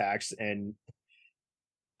IRA attacks. And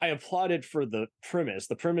I applauded for the premise.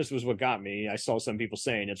 The premise was what got me. I saw some people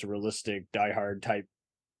saying it's a realistic Die Hard type,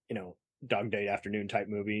 Dog Day Afternoon type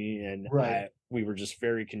movie, and we were just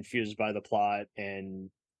very confused by the plot, and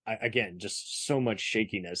again, just so much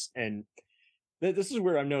shakiness. And this is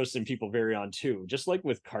where I'm noticing people vary on too. Just like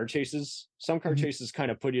with car chases, some car chases kind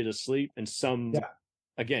of put you to sleep, and some,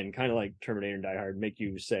 again, kind of like Terminator and Die Hard, make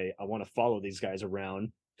you say, I want to follow these guys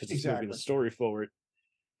around because it's moving the story forward.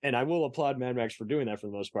 And I will applaud Mad Max for doing that for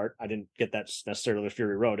the most part. I didn't get that necessarily with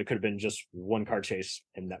Fury Road. It could have been just one car chase,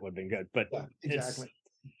 and that would have been good. But it's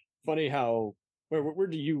funny how, where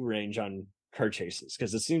do you range on car chases?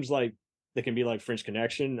 Because it seems like they can be like French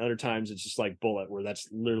Connection. Other times it's just like Bullet, where that's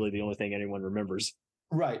literally the only thing anyone remembers.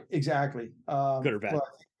 Right, exactly. Good or bad. Well,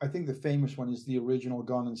 I think the famous one is the original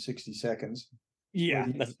Gone in 60 Seconds. Yeah,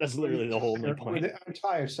 that's literally the whole point. The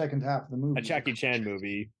entire second half of the movie. A Jackie Chan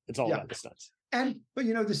movie. It's all about the stunts. But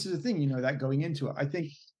this is the thing, that going into it, I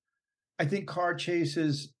think car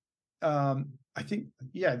chases, they're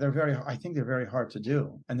very hard to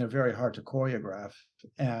do, and they're very hard to choreograph.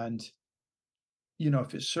 And,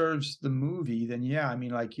 if it serves the movie, then you have,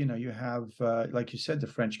 like you said, the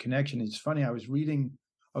French Connection. It's funny. I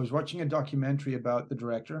was watching a documentary about the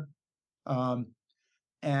director.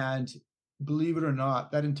 And believe it or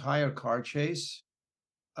not, that entire car chase,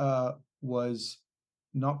 was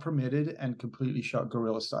not permitted and completely shot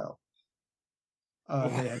guerrilla style.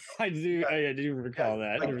 I do recall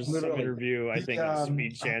that. There was some interview, I think, on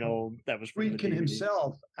Speed Channel that was Friedkin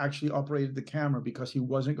himself actually operated the camera because he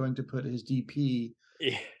wasn't going to put his DP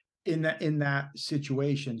in that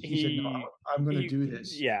situation. He said, "No, I'm going to do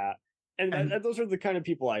this." Yeah, and those are the kind of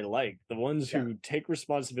people I like. The ones who take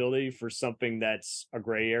responsibility for something that's a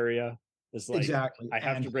gray area. It's like, exactly. I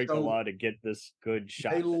have to break the law to get this good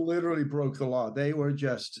shot. They literally broke the law. They were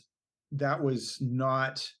that was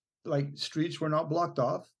not, like, streets were not blocked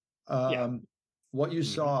off. What you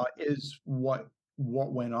saw is what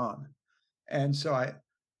went on. And so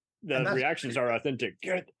the reactions are authentic.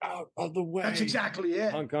 Get out of the way. That's exactly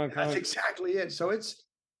it. Honk, honk, honk. That's exactly it. So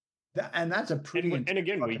and that's a pretty, and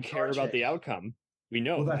again, we care about the outcome. We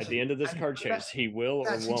know at the end of this car chase, he will or won't.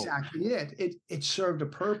 That's exactly it. It served a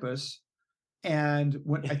purpose. And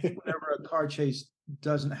whenever a car chase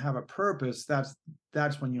doesn't have a purpose,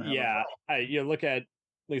 that's when you have you look at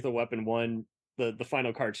Lethal Weapon 1, the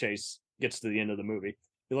final car chase gets to the end of the movie.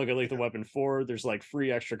 You look at Lethal Weapon 4, there's like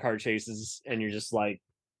 3 extra car chases, and you're just like,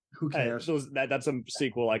 who cares? That's a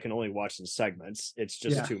sequel I can only watch in segments. It's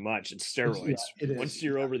just too much. It's steroids. Once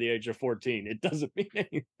you're over the age of 14, it doesn't mean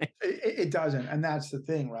anything. It doesn't, and that's the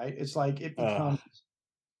thing, right? It's like it becomes.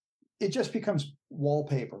 It just becomes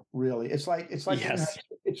wallpaper, really. It's like when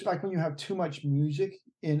you have too much music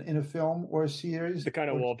in a film or a series. The kind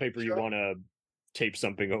of wallpaper you want to tape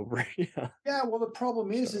something over. Yeah. Well, the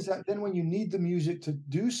problem is that then when you need the music to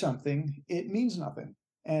do something, it means nothing.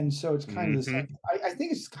 And so it's kind of the same. I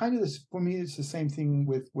think it's kind of this, for me, it's the same thing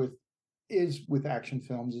with action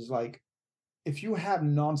films, is like, if you have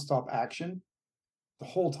nonstop action the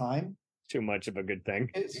whole time, too much of a good thing.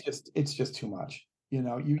 It's just too much. You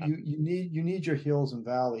know, you need your hills and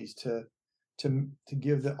valleys to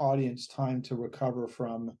give the audience time to recover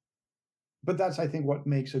from. But that's, I think, what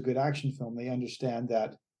makes a good action film. They understand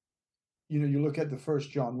that, you know, you look at the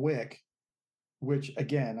first John Wick, which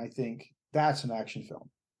again, I think that's an action film.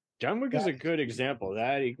 John Wick is a good example.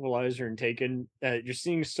 That, Equalizer, and Taken. You're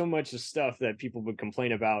seeing so much of stuff that people would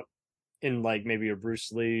complain about in like maybe a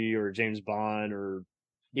Bruce Lee or James Bond or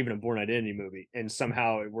even a Bourne Identity movie, and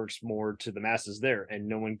somehow it works more to the masses there, and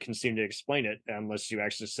no one can seem to explain it unless you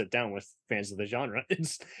actually sit down with fans of the genre.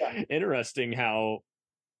 It's interesting how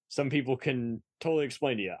some people can totally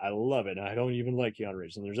explain to you, I love it, I don't even like Keanu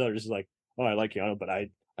Reeves, and there's others like, oh, I like Keanu, but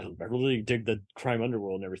I really dig the crime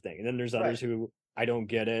underworld and everything. And then there's others who, I don't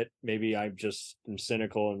get it, maybe I just am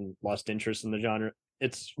cynical and lost interest in the genre.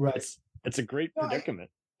 It's a great predicament.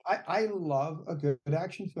 I love a good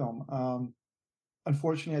action film.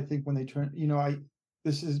 Unfortunately, I think when they turn, you know,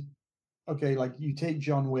 this is okay. Like, you take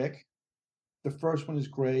John Wick, the first one is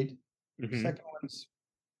great. Second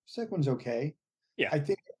one's okay. Yeah,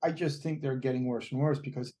 I just think they're getting worse and worse,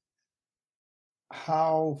 because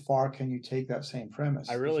how far can you take that same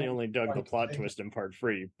premise? I really only dug the plot twist in part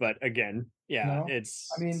 3, but again,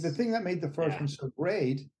 it's. I mean, the thing that made the first one so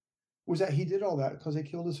great was that he did all that because they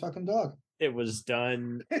killed his fucking dog. It was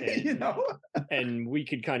done, and, you know, and we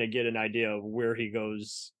could kind of get an idea of where he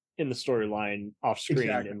goes in the storyline off screen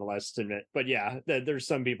in the last minute. But yeah, there's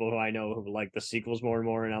some people who I know who like the sequels more and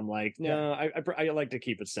more, and I'm like, no, I like to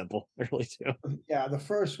keep it simple. I really do. Yeah, the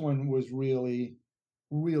first one was really,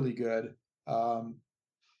 really good.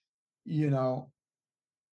 You know,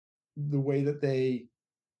 the way that they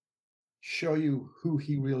show you who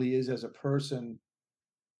he really is as a person.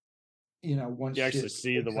 You know, once you actually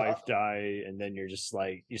see the wife die, and then you're just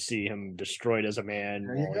like, you see him destroyed as a man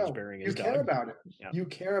while he's burying his dog. You care about him. Yeah. You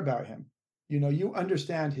care about him. You know, you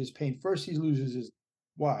understand his pain. First, he loses his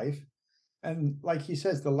wife, and like he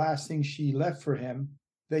says, the last thing she left for him,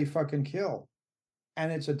 they fucking kill,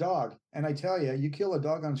 and it's a dog. And I tell you, you kill a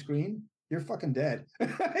dog on screen, you're fucking dead.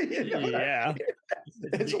 You know? Yeah,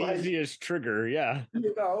 it's the easiest trigger. Yeah,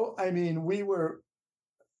 you know, I mean,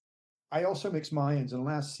 I also mix my ends. And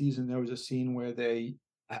last season there was a scene where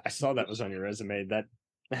I saw that was on your resume.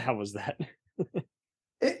 How was that?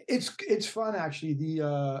 It's fun, actually.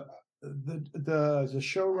 The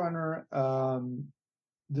showrunner,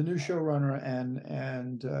 the new showrunner,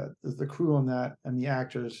 and the crew on that, and the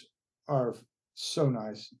actors are so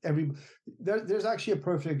nice. There's actually a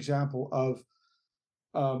perfect example of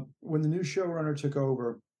when the new showrunner took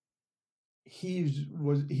over. He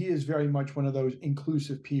is very much one of those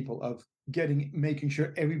inclusive people of making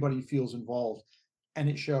sure everybody feels involved, and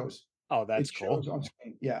it shows. Oh, that's cool. Shows on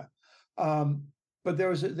screen. Yeah. But there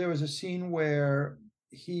was a scene where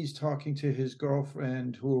he's talking to his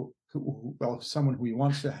girlfriend, someone who he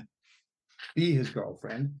wants to be his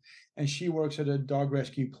girlfriend, and she works at a dog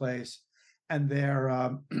rescue place, and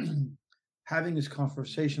they're having this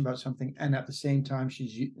conversation about something, and at the same time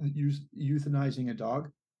she's euthanizing a dog.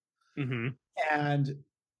 And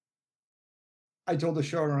I told the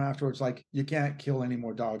showrunner afterwards, like, you can't kill any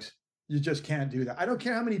more dogs. You just can't do that. I don't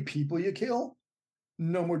care how many people you kill.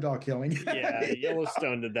 No more dog killing. Yeah,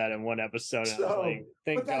 Yellowstone did that in one episode. And I was like,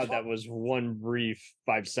 thank God that was one brief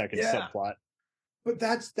 5-second subplot. But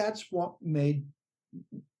that's what made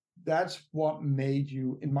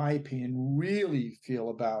you, in my opinion, really feel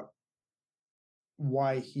about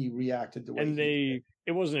why he reacted the way he did.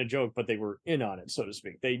 It wasn't a joke, but they were in on it, so to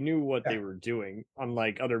speak. They knew what they were doing,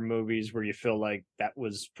 unlike other movies where you feel like that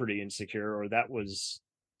was pretty insecure or that was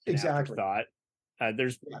an afterthought.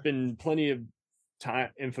 There's been plenty of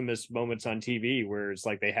infamous moments on TV where it's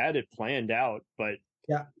like they had it planned out, but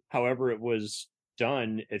however it was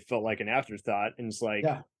done, it felt like an afterthought. And it's like,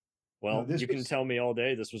 well, you can tell me all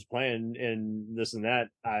day this was planned and this and that.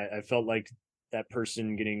 I felt like that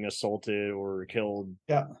person getting assaulted or killed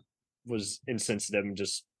was insensitive and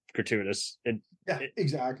just gratuitous.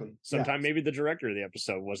 Exactly. Sometimes maybe the director of the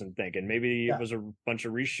episode wasn't thinking. Maybe it was a bunch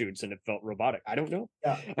of reshoots and it felt robotic. I don't know.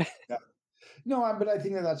 No, but I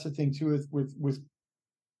think that's the thing too with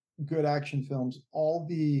good action films. All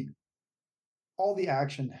the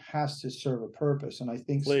action has to serve a purpose, and I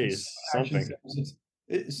think in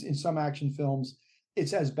some action films,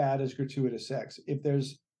 it's as bad as gratuitous sex. If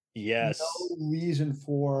there's no reason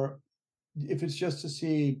if it's just to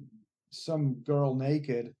see some girl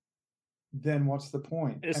naked, then what's the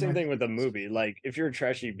point? The same thing with a movie. Like, if you're a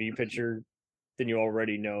trashy B picture, then you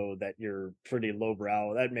already know that you're pretty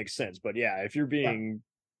lowbrow. That makes sense. But yeah, if you're Yeah, being yeah,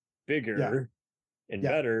 bigger and yeah.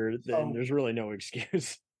 better, then So there's really no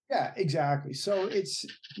excuse. yeah, exactly. So it's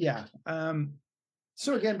yeah.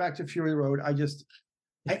 So again, back to Fury Road. I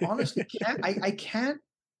honestly can't.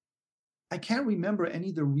 I can't remember any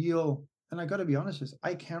of the real. And I got to be honest,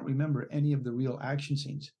 I can't remember any of the real action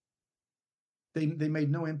scenes. They made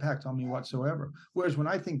no impact on me whatsoever. Whereas when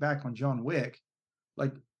I think back on John Wick,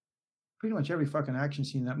 like pretty much every fucking action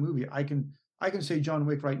scene in that movie, I can say John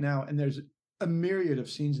Wick right now, and there's a myriad of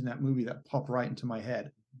scenes in that movie that pop right into my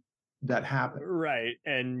head that happen. Right.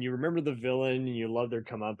 And you remember the villain and you love their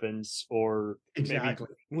comeuppance, or maybe Exactly.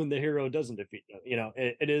 when the hero doesn't defeat you.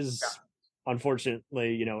 It Yeah. is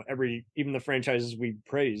unfortunately, even the franchises we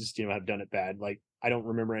praised, have done it bad. Like I don't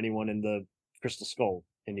remember anyone in the Crystal Skull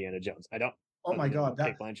Indiana Jones. I don't, Oh other my than God.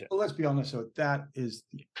 Kate Blanchett. Well, let's be honest though, that is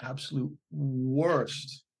the absolute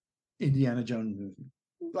worst Indiana Jones movie.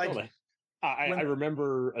 Like Totally. I when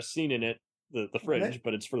remember a scene in it, the when fridge,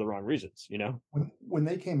 but it's for the wrong reasons. when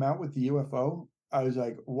they came out with the UFO, I was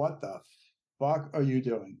like, what the fuck are you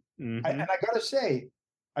doing? And Hmm. I gotta say,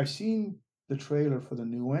 I've seen the trailer for the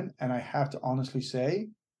new one, and I have to honestly say,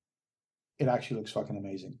 it actually looks fucking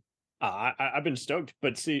amazing. I've been stoked,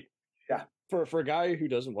 but see, Yeah, for a guy who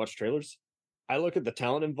doesn't watch trailers, I look at the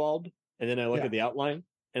talent involved, and then I look yeah, at the outline,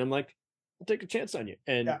 and I'm like, I'll take a chance on you.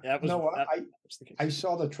 And yeah. You know what? that was the I case.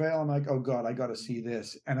 saw the trailer. I'm like, oh God, I gotta see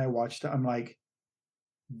this. And I watched it. I'm like,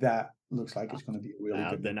 that looks like it's gonna be a really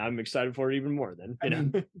good Then movie. I'm excited for it even more. Then I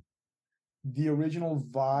mean, the original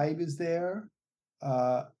vibe is there.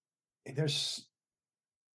 Uh there's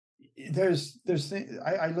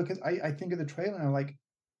I look at I think of the trailer and I'm like,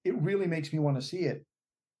 it really makes me want to see it,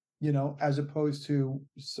 as opposed to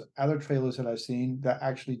other trailers that I've seen that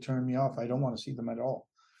actually turn me off. I don't want to see them at all,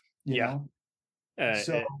 you yeah, know?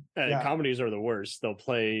 So yeah, comedies are the worst. They'll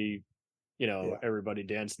play, yeah, Everybody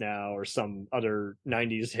Dance Now or some other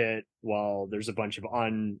 '90s hit while there's a bunch of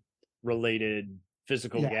unrelated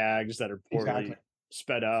physical yeah, gags that are exactly. poorly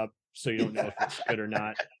sped up, so you don't know if it's good or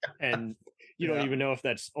not, and you don't Yeah. even know if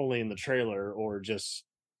that's only in the trailer or just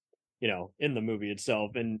in the movie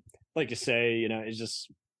itself. And like you say,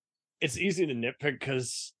 it's easy to nitpick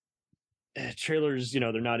because trailers,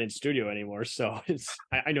 they're not in studio anymore. So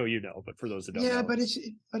I know but for those that don't Yeah, know, but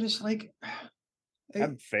it's like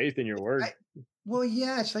have faith in your word. I well,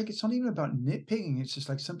 yeah, it's like it's not even about nitpicking. It's just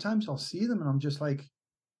like sometimes I'll see them and I'm just like,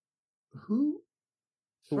 who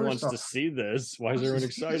Who first wants off to see this? Why is wants to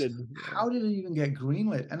everyone see this? excited? How did it even get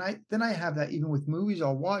greenlit? And I have that even with movies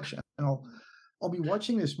I'll watch and I'll be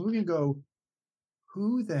watching this movie and go,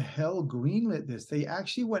 who the hell greenlit this? They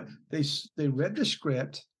actually went they read the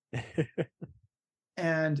script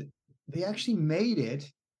and they actually made it.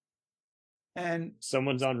 And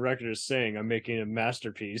Someone's on record as saying, I'm making a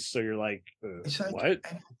masterpiece. So you're like, it's like, what?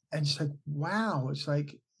 and it's like, wow, it's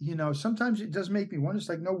like, sometimes it does make me wonder. It's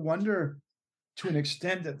like, no wonder to an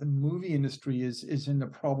extent that the movie industry is in the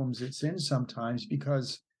problems it's in sometimes,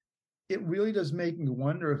 because it really does make me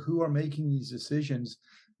wonder who are making these decisions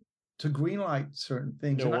to greenlight certain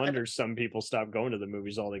things. No And wonder some people stop going to the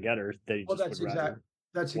movies altogether. They well, just would rather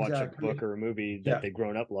that's watch a exactly book it. or a movie that Yeah. they've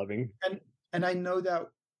grown up loving. And I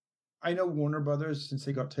know Warner Brothers, since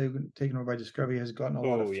they got taken over by Discovery, has gotten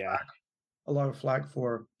Oh, yeah. a lot of flack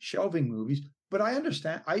for shelving movies. But I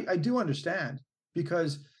understand. I do understand,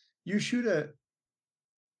 because you shoot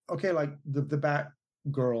okay, like the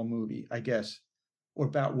Batgirl movie, I guess, or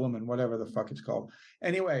Batwoman, whatever the fuck it's called.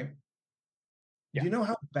 Anyway, Yeah. do you know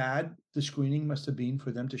how bad the screening must have been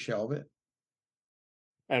for them to shelve it?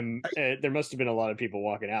 There must have been a lot of people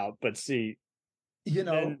walking out, but see, You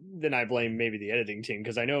know, then I blame maybe the editing team,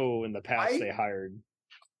 because I know in the past I they hired.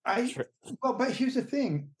 I well, but here's the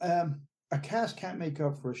thing: a cast can't make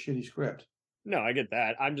up for a shitty script. No, I get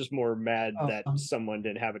that. I'm just more mad that Um, someone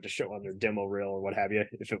didn't have it to show on their demo reel or what have you,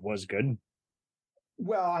 if it was good.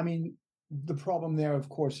 well, I mean, the problem there, of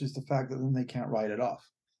course, is the fact that then they can't write it off.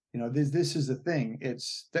 This is the thing.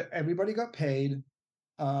 It's that everybody got paid,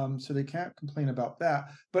 so they can't complain about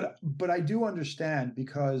that. But I do understand,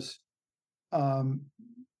 because um,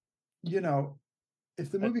 you know,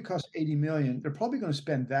 if the Uh, movie costs 80 million, they're probably going to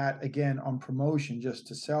spend that again on promotion just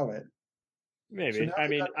to sell it. So Maybe. now I they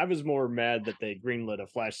mean, got I was more mad that they greenlit a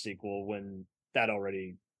Flash sequel when that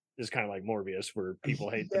already is kind of like Morbius, where people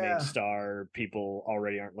hate the main yeah, star, people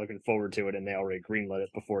already aren't looking forward to it, and they already greenlit it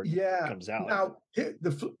before it yeah. comes out. Now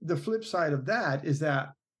the flip side of that is that,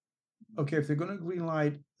 okay, if they're going to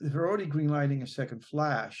greenlight, if they're already greenlighting a second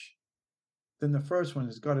Flash, then the first one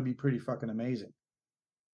has got to be pretty fucking amazing.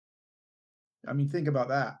 I mean, think about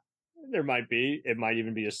that. There might be. It might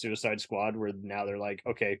even be a Suicide Squad where now they're like,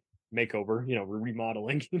 okay, makeover. We're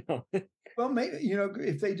remodeling. Well, maybe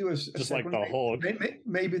if they do a just like the Hulk,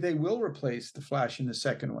 maybe they will replace the Flash in the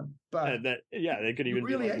second one. But they could even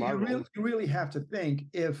be like Marvel. You really have to think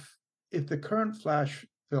if the current Flash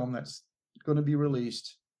film that's going to be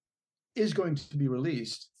released is going to be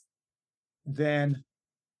released, then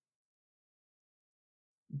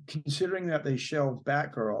considering that they shelved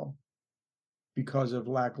Batgirl because of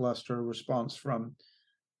lackluster response from,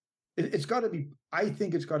 it's got to be. I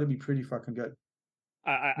think it's got to be pretty fucking good.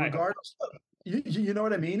 Regardless, you know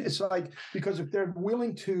what I mean? It's like, because if they're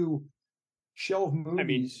willing to shelve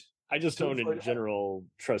movies, I just don't in general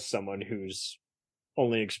trust someone whose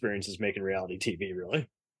only experience is making reality TV. Really,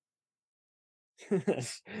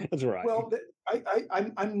 that's right. Well,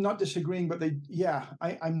 I'm not disagreeing, but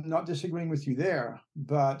I'm not disagreeing with you there.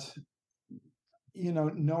 But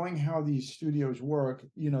knowing how these studios work,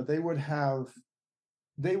 they would have.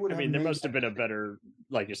 There must have been a better,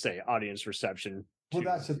 like you say, audience reception. Well,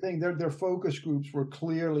 that's the thing. Their focus groups were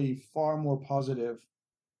clearly far more positive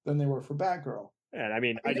than they were for Batgirl. And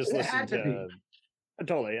I just listened to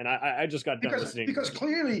totally, and I just got done listening because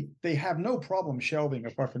clearly they have no problem shelving a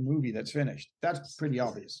fucking movie that's finished. That's pretty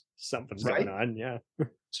obvious. Something's going on, yeah.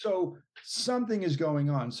 So something is going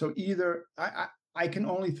on. So either I can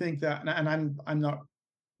only think that, and I'm not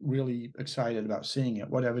really excited about seeing it.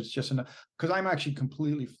 Whatever, it's just enough because I'm actually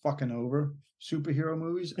completely fucking over superhero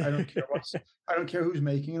movies. I don't care I don't care who's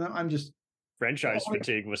making them. I'm just franchise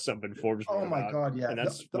fatigue was something Forbes. Oh my god, yeah, and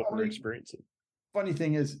that's what we're experiencing. Funny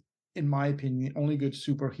thing is, in my opinion, the only good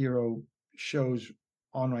superhero shows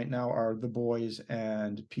on right now are The Boys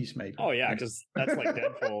and Peacemaker. Oh yeah, because that's like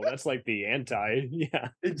Deadpool. That's like the anti. Yeah,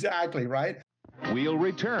 exactly right. We'll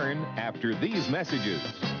return after these messages.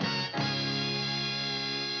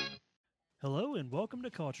 Hello and welcome to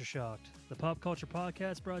Culture Shocked, the pop culture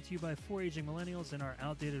podcast brought to you by four aging millennials and our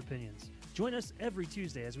outdated opinions. Join us every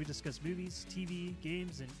Tuesday as we discuss movies, TV,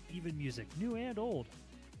 games, and even music, new and old.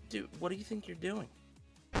 Dude, what do you think you're doing?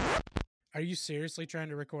 Are you seriously trying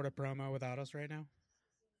to record a promo without us right now?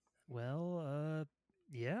 Well,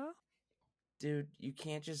 yeah. Dude, you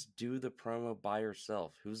can't just do the promo by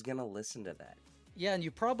yourself. Who's gonna listen to that? Yeah, and you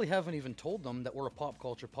probably haven't even told them that we're a pop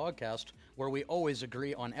culture podcast where we always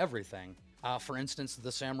agree on everything. For instance,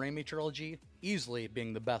 the Sam Raimi trilogy, easily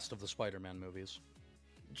being the best of the Spider-Man movies.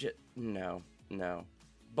 No.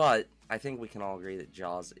 But I think we can all agree that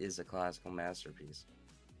Jaws is a classical masterpiece.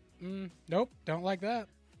 Nope, don't like that.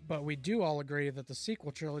 But we do all agree that the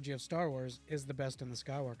sequel trilogy of Star Wars is the best in the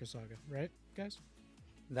Skywalker saga, right, guys?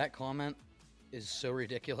 That comment is so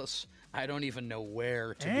ridiculous. I don't even know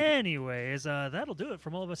where to Anyways, that'll do it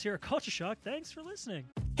from all of us here at Culture Shock. Thanks for listening.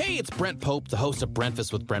 Hey, it's Brent Pope, the host of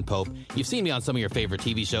Breakfast with Brent Pope. You've seen me on some of your favorite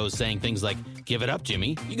TV shows saying things like, "Give it up,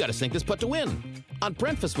 Jimmy. You got to sink this putt to win." On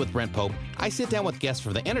Breakfast with Brent Pope, I sit down with guests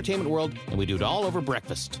from the entertainment world, and we do it all over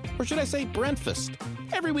breakfast. Or should I say Brentfast?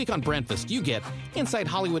 Every week on Brentfast, you get inside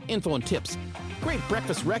Hollywood info and tips, great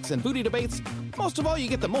breakfast recs and booty debates. Most of all, you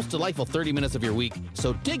get the most delightful 30 minutes of your week.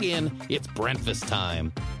 So dig in. It's Brentfast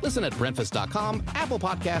time. Listen at Brentfast.com, Apple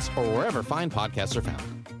Podcasts, or wherever fine podcasts are found.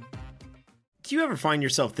 Do you ever find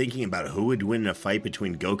yourself thinking about who would win in a fight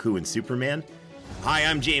between Goku and Superman? Hi,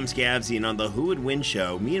 I'm James Gavsey, and on the Who Would Win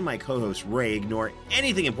show, me and my co-host Ray ignore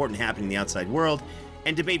anything important happening in the outside world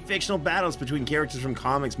and debate fictional battles between characters from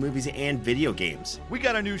comics, movies, and video games. We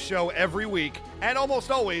got a new show every week, and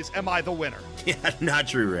almost always am I the winner. Yeah, not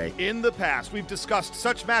true, Ray. In the past, we've discussed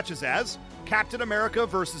such matches as Captain America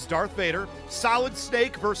versus Darth Vader, Solid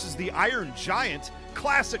Snake versus the Iron Giant,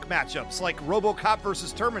 classic matchups like RoboCop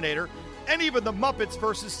versus Terminator, and even the Muppets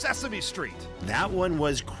versus Sesame Street. That one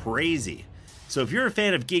was crazy. So if you're a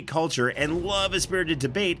fan of geek culture and love a spirited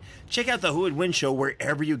debate, check out the Who Would Win show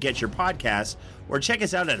wherever you get your podcasts, or check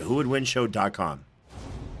us out at whowouldwinshow.com.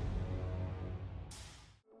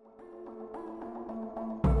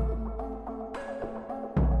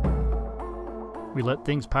 We let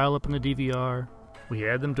things pile up in the DVR, we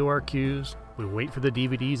add them to our queues, we wait for the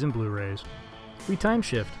DVDs and Blu-rays. We time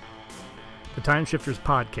shift. The Time Shifters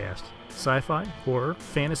Podcast. Sci-fi, horror,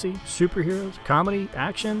 fantasy, superheroes, comedy,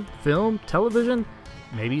 action, film, television,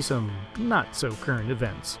 maybe some not-so-current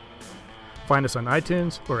events. Find us on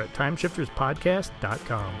iTunes or at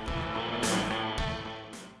timeshifterspodcast.com.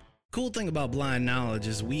 Cool thing about Blind Knowledge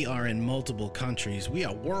is we are in multiple countries. We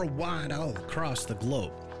are worldwide all across the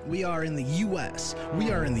globe. We are in the US,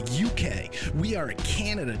 we are in the UK, we are in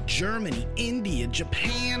Canada, Germany, India,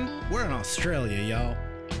 Japan. We're in Australia, y'all.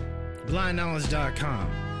 BlindKnowledge.com.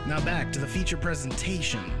 Now back to the feature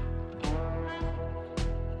presentation.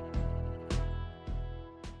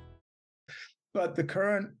 But the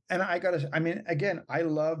current, and I mean, again, I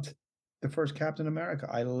loved the first Captain America.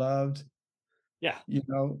 I loved,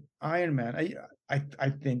 Iron Man. I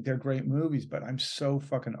think they're great movies, but I'm so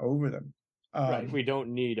fucking over them. Right. We don't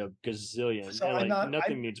need a gazillion. So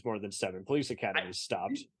nothing needs more than 7. Police Academy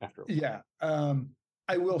stopped after a while. Yeah.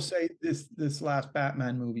 I will say this last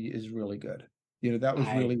Batman movie is really good. That was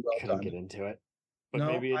really well done. I couldn't get into it. But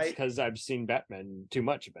maybe it's because I've seen Batman too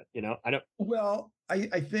much of it. I don't. Well,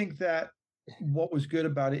 I think that what was good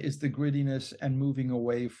about it is the grittiness and moving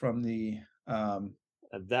away from the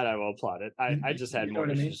that I will applaud it. I just had more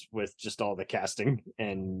issues with just all the casting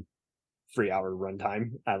and 3-hour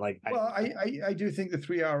runtime. I do think the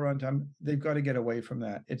 3-hour runtime, they've got to get away from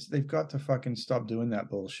that. They've got to fucking stop doing that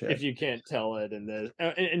bullshit. If you can't tell it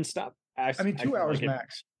and stop. 2 hours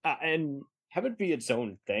max. And have it be its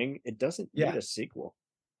own thing. It doesn't need a sequel.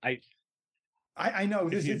 I know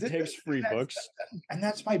this takes free books, and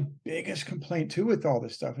that's my biggest complaint too with all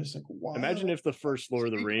this stuff. It's like, wow. Imagine if the first Lord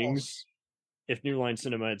of the Rings, if New Line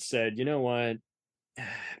Cinema had said, you know what,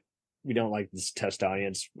 we don't like this test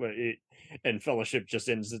audience, and Fellowship just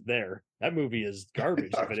ends there. That movie is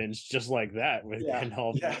garbage if it ends just like that with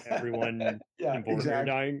Gandalf, everyone in Boromir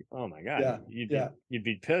dying. Oh my god, you'd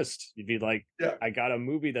be pissed. You'd be like, I got a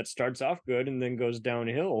movie that starts off good and then goes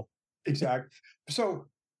downhill. Exactly. So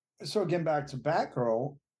again, back to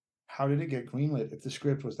Batgirl, how did it get greenlit if the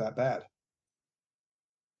script was that bad?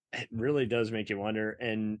 It really does make you wonder.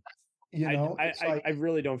 And I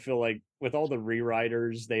really don't feel like with all the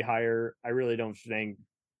rewriters they hire, I really don't think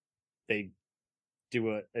they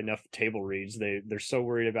do enough table reads. They're so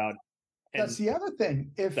worried about. That's the other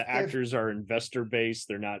thing. If the actors are investor based,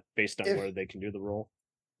 they're not based on where they can do the role.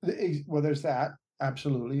 Well, there's that,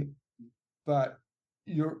 absolutely, but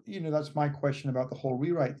that's my question about the whole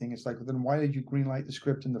rewrite thing. It's like, then why did you greenlight the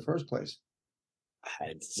script in the first place?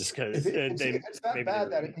 It's just because it's that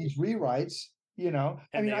bad that it needs rewrites. And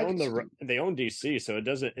they own DC, so it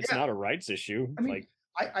doesn't. It's not a rights issue. I mean,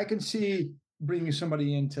 I can see bringing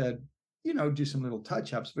somebody in to do some little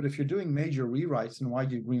touch ups, but if you're doing major rewrites, then why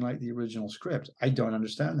do you greenlight the original script? I don't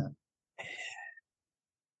understand that.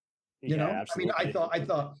 Absolutely. I mean, I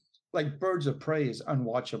thought like Birds of Prey is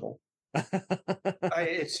unwatchable.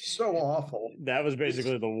 It's so awful. That was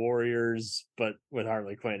basically the Warriors, but with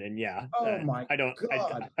Harley Quinn, and my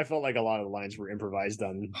God. I felt like a lot of the lines were improvised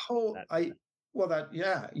on. Maybe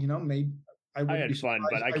I had fun,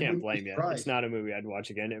 but I can't blame you. It's not a movie I'd watch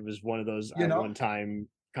again. It was one of those one time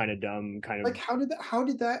kind of dumb, kind of like how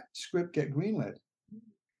did that script get greenlit?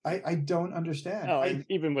 I don't understand.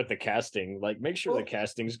 Even with the casting, like make sure the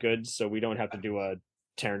casting's good, so we don't have to do a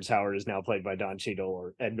Terrence Howard is now played by Don Cheadle,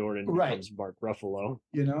 or Ed Norton becomes Mark Ruffalo.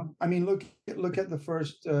 I mean, look at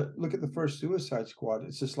the first Suicide Squad.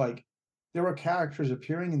 It's just like there were characters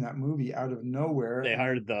appearing in that movie out of nowhere. They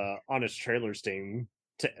hired the Honest Trailers team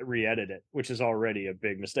to re-edit it, which is already a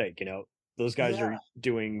big mistake. Those guys are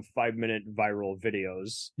doing 5-minute viral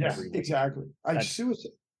videos every week. Exactly.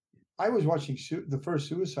 I was watching the first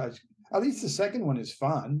Suicide. At least the second one is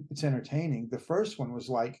fun. It's entertaining. The first one was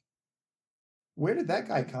like, where did that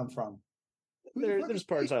guy come from? There's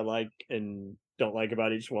parts I like and don't like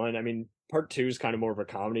about each one. I mean, part 2 is kind of more of a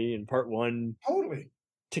comedy, and part 1 totally.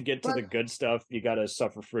 To get to the good stuff, you got to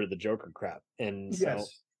suffer for the Joker crap. And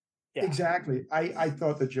exactly. I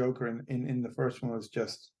thought the Joker in the first one was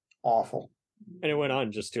just awful, and it went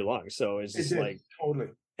on just too long. So it's just like totally.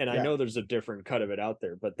 And I know there's a different cut of it out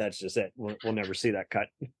there, but that's just it. We'll never see that cut.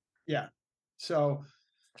 Yeah. So,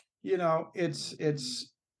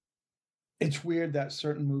 it's weird that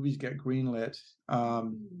certain movies get greenlit.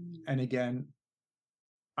 And again,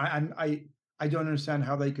 I don't understand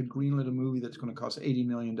how they could greenlit a movie that's going to cost $80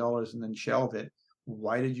 million and then shelve it.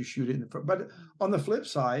 Why did you shoot it in the front? But on the flip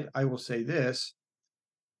side, I will say this: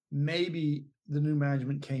 maybe the new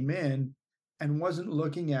management came in and wasn't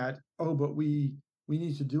looking at, but we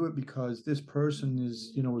need to do it because this person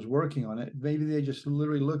is, was working on it. Maybe they just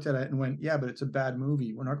literally looked at it and went, yeah, but it's a bad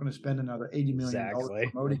movie. We're not going to spend another $80 million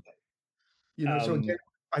promoting it. So again,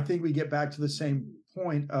 I think we get back to the same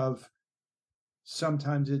point of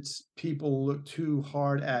sometimes it's people look too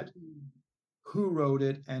hard at who wrote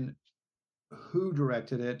it and who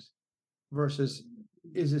directed it versus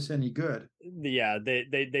is this any good? Yeah,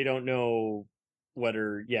 they don't know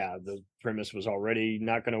whether the premise was already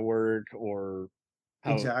not going to work or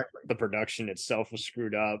how the production itself was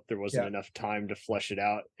screwed up. There wasn't enough time to flesh it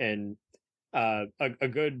out. And a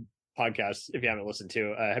good podcast, if you haven't listened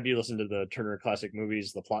to, have you listened to the Turner Classic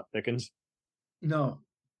Movies, The Plot Thickens? No.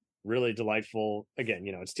 Really delightful. Again,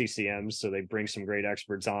 it's TCM, so they bring some great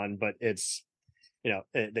experts on, but it's,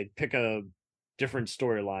 they pick a different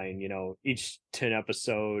storyline, each 10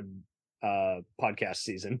 episode podcast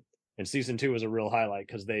season. And season 2 was a real highlight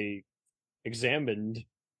because they examined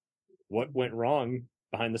what went wrong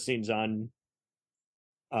behind the scenes on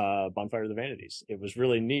Bonfire of the Vanities. It was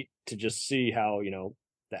really neat to just see how,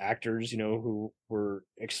 the actors, who were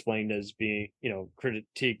explained as being,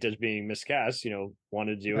 critiqued as being miscast,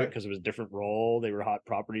 wanted to do it because it was a different role. They were hot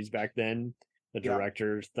properties back then. The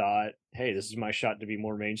directors thought, hey, this is my shot to be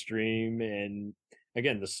more mainstream. And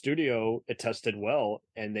again, the studio, it tested well,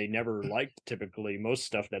 and they never liked typically most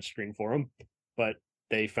stuff that's screened for them, but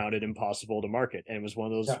they found it impossible to market. And it was one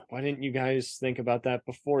of those, why didn't you guys think about that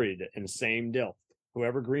before you did? And same deal.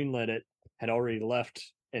 Whoever greenlit it had already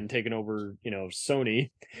left and taken over,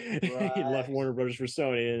 Sony. Right. He left Warner Brothers for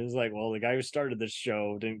Sony, and it's like, well, the guy who started this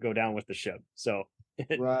show didn't go down with the ship. So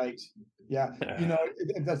right. Yeah.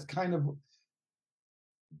 That's kind of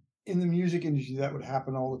in the music industry, that would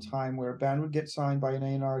happen all the time, where a band would get signed by an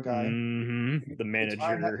A&R guy. Mm-hmm. The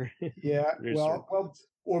manager. Well,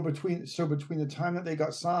 or between the time that they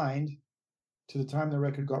got signed to the time the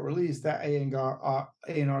record got released, that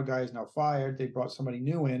A&R guy is now fired. They brought somebody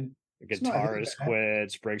new in. The guitarist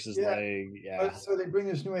quits, breaks his leg. Yeah. So they bring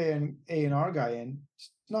this new A&R guy in.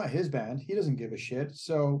 It's not his band. He doesn't give a shit.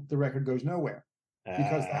 So the record goes nowhere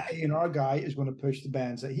because the A&R guy is going to push the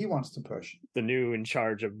bands that he wants to push. The new in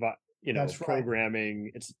charge of That's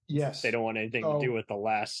programming. Right. They don't want anything to do with the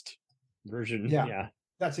last version. Yeah.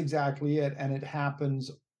 That's exactly it. And it happens,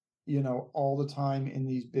 all the time in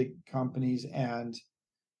these big companies. And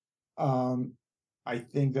I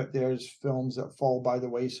think that there's films that fall by the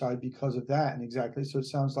wayside because of that. And exactly. So it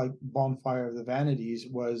sounds like Bonfire of the Vanities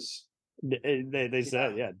was. They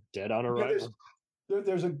said, dead on arrival.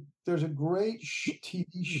 There's a great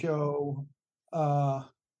TV show. I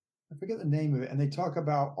forget the name of it. And they talk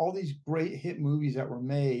about all these great hit movies that were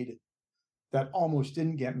made that almost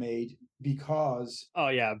didn't get made because. Oh,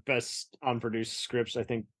 yeah. Best unproduced scripts, I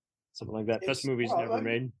think. Something like that. Best movies never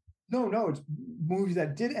made. No, it's movies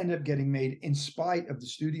that did end up getting made in spite of the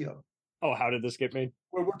studio. Oh, how did this get made?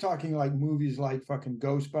 Well, we're talking like movies like fucking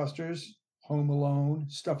Ghostbusters, Home Alone,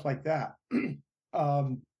 stuff like that.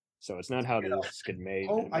 So it's not how this get made.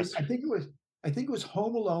 I think it was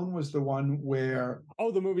Home Alone was the one where.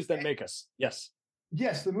 Oh, the movies that make us. Yes.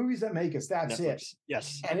 Yes, the movies that make us. That's Netflix. It.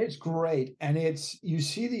 Yes. And it's great. And you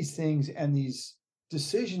see these things and these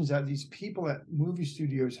decisions that these people at movie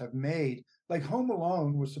studios have made. Like Home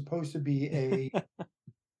Alone was supposed to be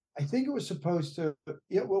I think it was supposed to,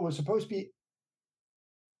 it was supposed to be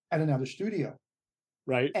at another studio.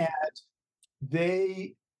 Right. And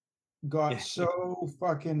they got so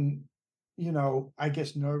fucking, I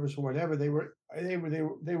guess nervous or whatever. They were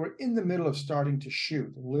in the middle of starting to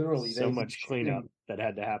shoot, literally. So much cleanup that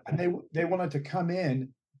had to happen. And they wanted to come in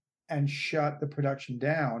and shut the production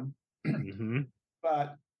down. Mm-hmm.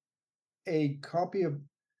 But a copy of,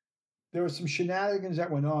 there were some shenanigans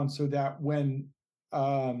that went on so that when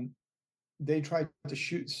they tried to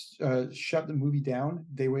shut the movie down,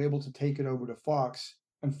 they were able to take it over to Fox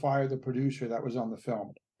and fire the producer that was on the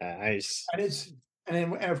film. Nice.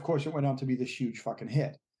 And of course it went on to be this huge fucking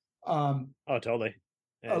hit. Oh, totally.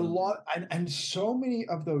 A lot, and so many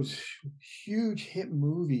of those huge hit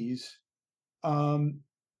movies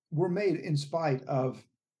were made in spite of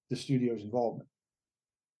the studio's involvement.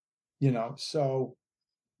 Right.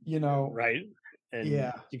 And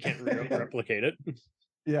you can't replicate it.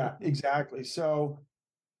 Yeah, exactly. So,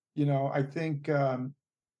 I think the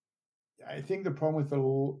problem with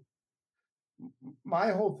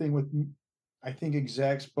my whole thing with, I think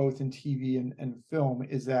execs both in TV and film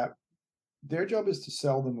is that their job is to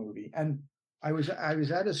sell the movie. And I was at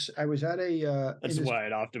a. That's why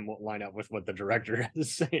it often won't line up with what the director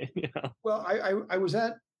is saying. Well, I was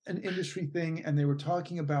at an industry thing and they were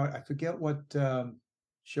talking about, I forget what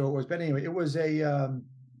show it was, but anyway, it was I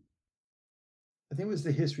think it was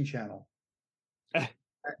the History Channel.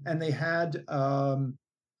 And they had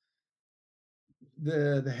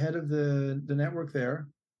the head of the network there,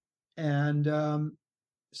 and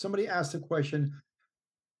somebody asked the question,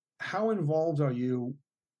 how involved are you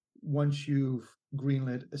once you've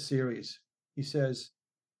greenlit a series? He says,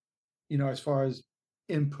 as far as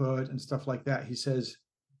input and stuff like that, he says,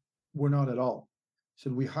 we're not at all.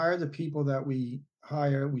 So we hire the people that we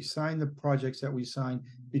hire, we sign the projects that we sign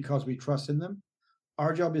because we trust in them.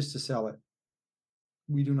 Our job is to sell it.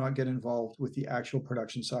 We do not get involved with the actual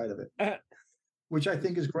production side of it, which I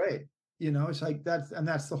think is great. It's like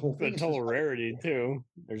that's the whole thing. It's a total rarity too.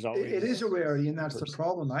 There's always it is a rarity, and that's the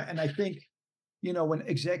problem. I think, when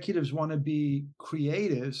executives want to be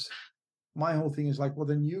creatives, my whole thing is like, well,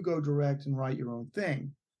 then you go direct and write your own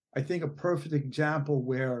thing. I think a perfect example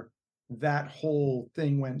where that whole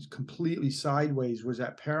thing went completely sideways was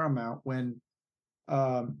at Paramount when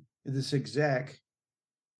this exec,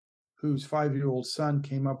 whose 5-year-old son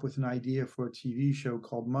came up with an idea for a TV show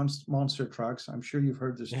called Monster Trucks. I'm sure you've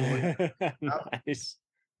heard the story. Nice.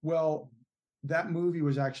 Well, that movie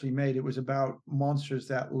was actually made. It was about monsters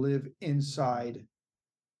that live inside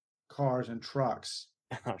cars and trucks.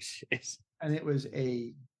 Oh, jeez. And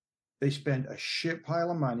they spent a shit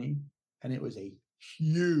pile of money, and it was a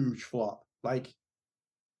huge flop, like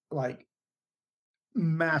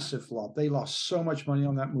massive flop. They lost so much money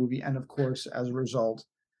on that movie. And of course, as a result,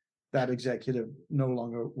 that executive no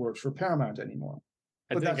longer works for Paramount anymore.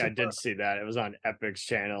 I think I did see that. It was on Epic's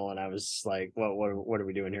channel, and I was like, "What are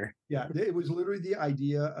we doing here?" Yeah, it was literally the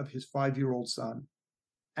idea of his 5-year-old son,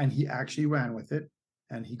 and he actually ran with it,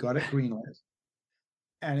 and he got it greenlit.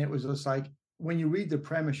 And it was just like, when you read the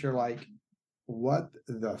premise, you're like, "What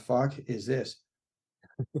the fuck is this?"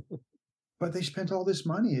 But they spent all this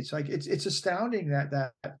money. It's like it's astounding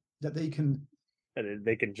that they can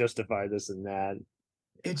justify this and that.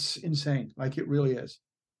 It's insane. Like, it really is.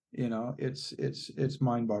 You know, it's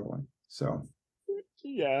mind-boggling. So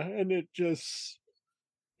yeah, and it goes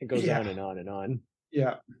on and on and on.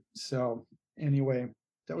 Yeah. So anyway,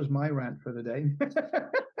 that was my rant for the day.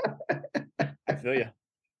 I feel you.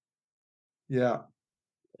 Yeah.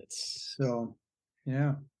 It's a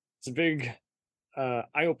big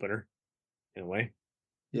eye opener in a way.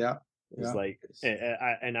 Yeah. It's like,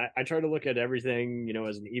 I try to look at everything,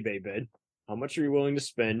 as an eBay bid. How much are you willing to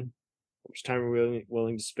spend? How much time are we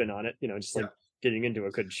willing to spend on it? Just like getting into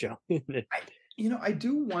a good show. I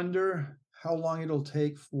do wonder how long it'll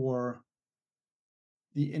take for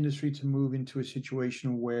the industry to move into a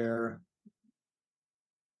situation where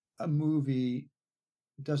a movie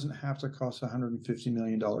doesn't have to cost $150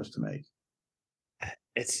 million to make.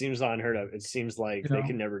 It seems unheard of. It seems like they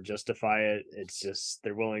can never justify it. It's just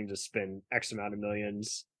they're willing to spend X amount of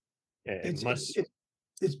millions. It's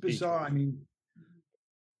bizarre. I mean,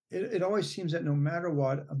 it always seems that no matter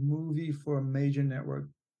what, a movie for a major network,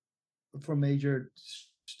 for major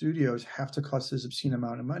studios, have to cost this obscene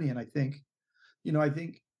amount of money. And I think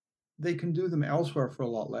they can do them elsewhere for a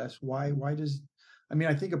lot less. Why does? I mean,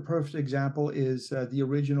 I think a perfect example is the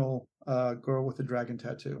original Girl with the Dragon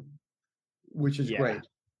Tattoo, which is great.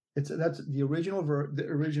 That's the original the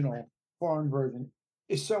original foreign version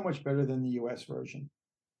is so much better than the US version.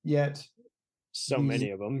 Yet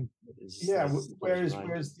many of them.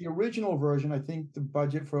 Whereas the original version, I think the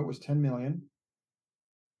budget for it was $10 million.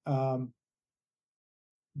 But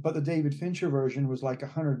the David Fincher version was like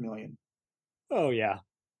 $100 million. Oh yeah.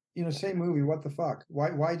 Same movie. What the fuck?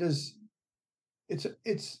 Why does it's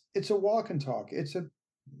a walk and talk. It's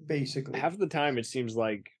basically half the time it seems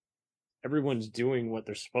like everyone's doing what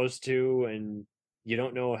they're supposed to, and you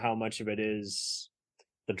don't know how much of it is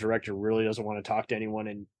the director really doesn't want to talk to anyone.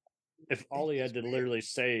 And if all he had to literally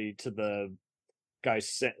say to the guy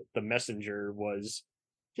sent the messenger was,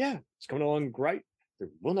 "Yeah, it's coming along great. There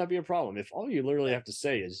will not be a problem." If all you literally have to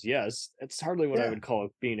say is yes, it's hardly what I would call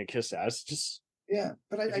being a kiss ass. Just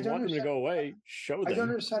but I don't want them to go away. Show them. I don't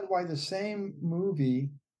understand why the same movie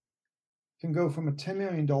can go from a $10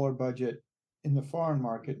 million budget in the foreign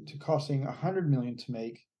market to costing $100 million to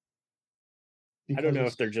make. I don't know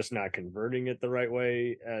if they're just not converting it the right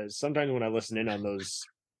way. Sometimes when I listen in on those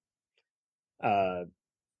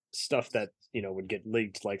stuff that would get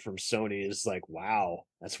leaked, like from Sony, is like, wow,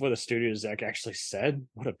 that's what a studio exec actually said.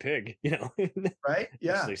 What a pig, right?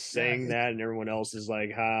 Yeah, actually saying that, and everyone else is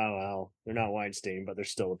like, well, they're not Weinstein, but they're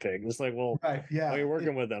still a pig. It's like, well, right, yeah, while you're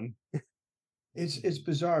working with them. It's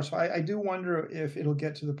bizarre. So I do wonder if it'll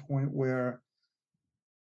get to the point where,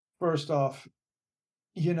 first off,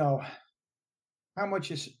 how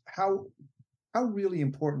really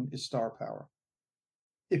important is star power?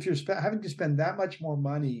 If you're having to spend that much more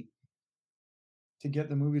money to get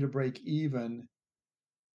the movie to break even,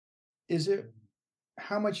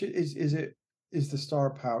 how much is the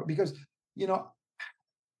star power? Because,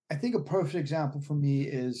 I think a perfect example for me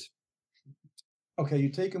is, okay, you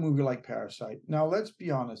take a movie like Parasite. Now, let's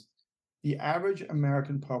be honest. The average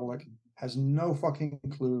American public has no fucking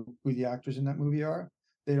clue who the actors in that movie are.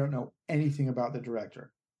 They don't know anything about the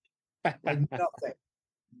director. Like, nothing.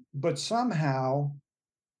 But somehow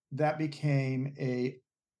that became a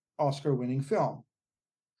Oscar-winning film.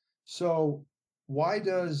 So why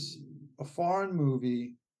does a foreign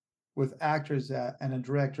movie with actors and a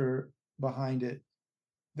director behind it,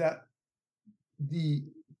 that the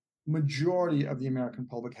majority of the American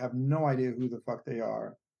public have no idea who the fuck they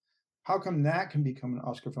are, how come that can become an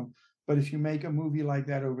Oscar film? But if you make a movie like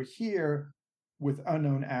that over here, with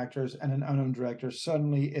unknown actors and an unknown director,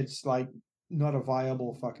 suddenly it's like not a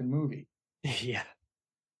viable fucking movie. Yeah.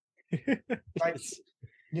 Like,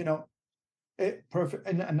 you know, perfect.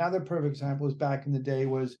 And another perfect example is back in the day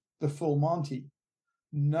was The Full Monty.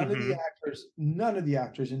 None of the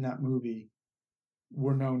actors in that movie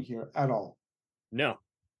were known here at all. No.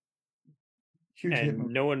 Huge hit And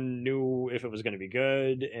movie. no one knew if it was going to be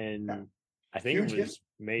good. And I think Huge it was hit-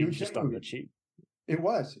 made huge just hit on the movie. cheap. It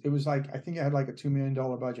was like, I think it had like a $2 million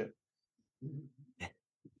budget.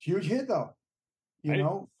 Huge hit though, you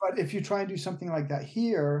know, but if you try and do something like that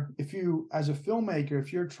here, if you, as a filmmaker,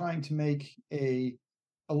 if you're trying to make a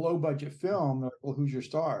low budget film, well, who's your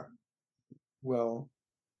star? Well,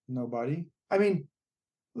 nobody. I mean,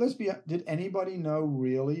 did anybody know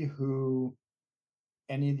really who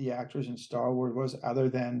any of the actors in Star Wars was other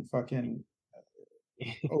than fucking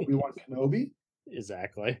Obi-Wan Kenobi?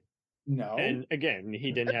 Exactly. No. And again,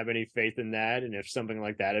 he didn't have any faith in that. And if something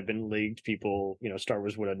like that had been leaked, people, Star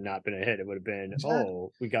Wars would have not been a hit. It would have been,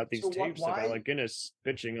 oh, we got these tapes of Alec Guinness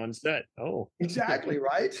bitching on set. Oh, exactly,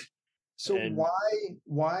 right? So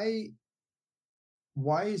why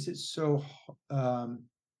is it so?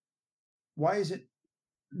 Why is it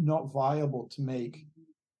not viable to make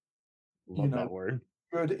that word,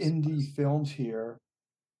 good indie films here?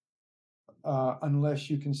 Unless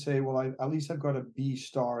you can say, well, at least I've got a B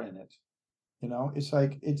star in it. It's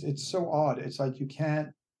like it's so odd. It's like you can't.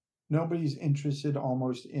 Nobody's interested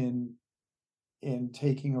almost in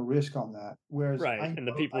taking a risk on that. Whereas and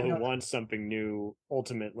the people who want something new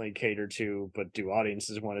ultimately cater to, but do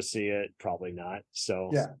audiences want to see it? Probably not. So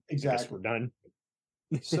yeah, exactly. I guess we're done.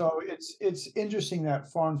 So it's interesting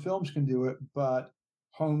that foreign films can do it, but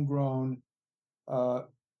homegrown,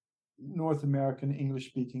 North American English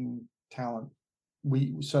speaking talent,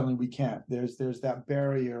 we can't. There's that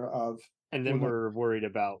barrier of, and then we're worried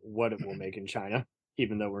about what it will make in China,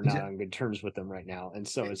 even though we're not on good terms with them right now. And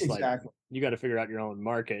so it's like you got to figure out your own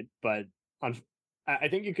market. But I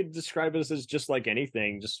think you could describe this as just like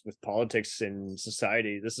anything, just with politics and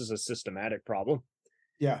society. This is a systematic problem.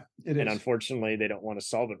 Yeah, it is. And unfortunately, they don't want to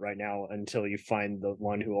solve it right now until you find the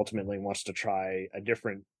one who ultimately wants to try a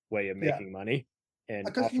different way of making money and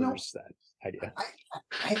offers that idea.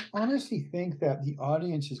 I honestly think that the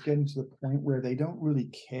audience is getting to the point where they don't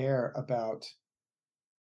really care about,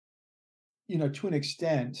 to an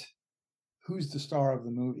extent, who's the star of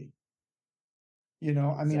the movie.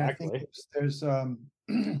 I mean, I think there's I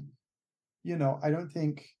don't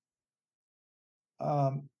think,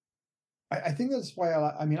 I think that's why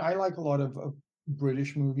I like a lot of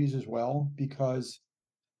British movies as well, because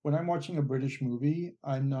when I'm watching a British movie,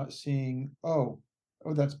 I'm not seeing, oh,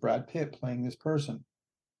 that's Brad Pitt playing this person.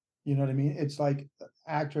 You know what I mean? It's like an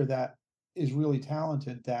actor that is really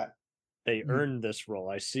talented, that they earned this role.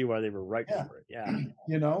 I see why they were right for it. Yeah.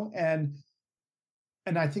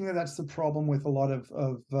 And I think that's the problem with a lot of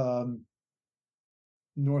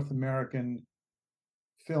North American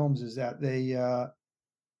films, is that they,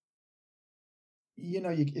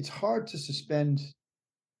 it's hard to suspend,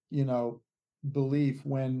 belief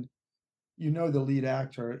when the lead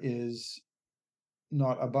actor is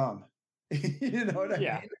not a bum. You know what I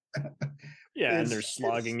mean? Yeah, and they're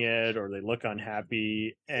slogging it, or they look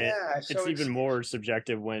unhappy. And it's even more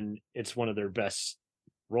subjective when it's one of their best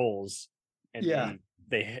roles, and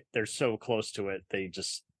they're so close to it, they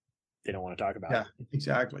don't want to talk about it.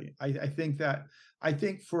 Exactly. I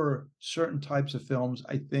think for certain types of films,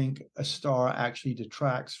 I think a star actually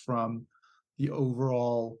detracts from the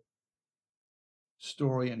overall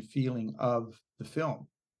story and feeling of the film,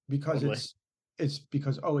 because it's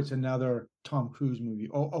because, it's another Tom Cruise movie.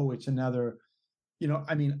 Oh, it's another,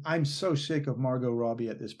 I mean, I'm so sick of Margot Robbie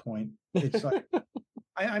at this point. It's like,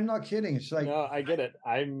 I'm not kidding. It's like, no, I get it.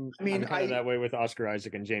 I'm kind of that way with Oscar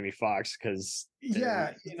Isaac and Jamie Foxx, because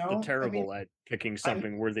they're terrible at picking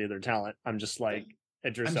something worthy of their talent. I'm just like,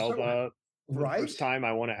 Idris Elba. For the first time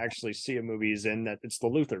I want to actually see a movie he's in, that it's the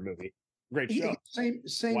Luther movie. Great show.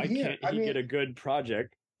 Same Why here. can't he get a good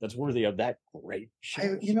project that's worthy of that great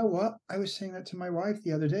show? You know what? I was saying that to my wife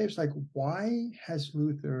the other day. It's like, why has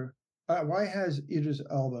Idris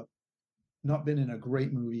Elba not been in a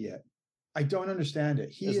great movie yet? I don't understand it.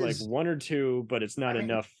 He is like one or two, but it's not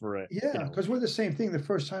enough for it. Yeah, because we're the same thing. The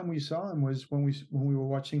first time we saw him was when we were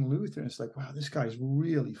watching Luther, and it's like, wow, this guy's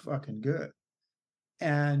really fucking good.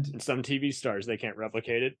 And some TV stars, they can't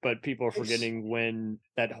replicate it, but people are forgetting when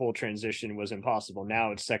that whole transition was impossible.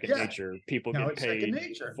 Now it's second nature. People get paid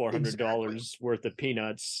 $400 worth of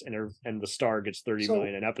peanuts, and the star gets $30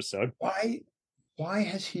 million an episode. Why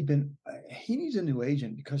has he been? He needs a new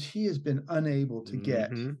agent, because he has been unable to get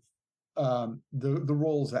the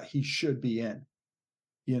roles that he should be in.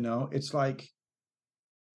 It's like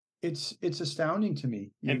it's astounding to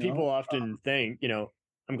me. And people often think,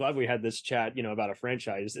 I'm glad we had this chat, about a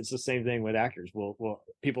franchise. It's the same thing with actors. Well,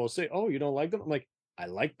 people will say, "Oh, you don't like them?" I'm like, I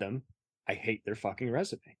like them. I hate their fucking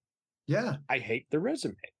resume. Yeah. I hate their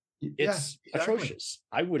resume. It's atrocious.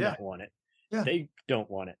 I would not want it. Yeah. They don't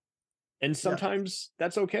want it. And sometimes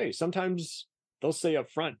that's okay. Sometimes they'll say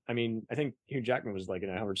up front. I mean, I think Hugh Jackman was like in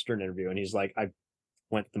a Howard Stern interview, and he's like, I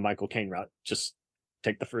went the Michael Caine route. Just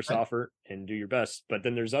take the first offer and do your best. But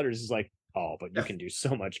then there's others who's like, oh, but you can do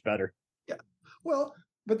so much better. Yeah. Well,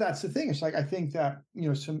 but that's the thing. It's like, I think that,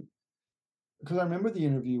 because I remember the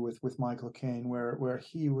interview with Michael Caine where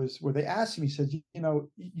they asked him, he said,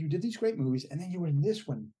 you did these great movies and then you were in this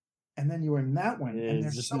one and then you were in that one. And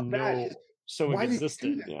they're so bad. So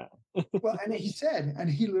inconsistent. Yeah. Well, and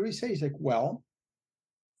he literally said, he's like, well,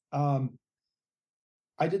 I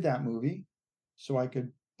did that movie so I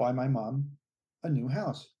could buy my mom a new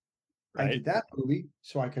house. Right. I did that movie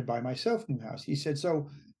so I could buy myself a new house. He said, so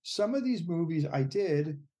some of these movies I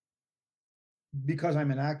did because I'm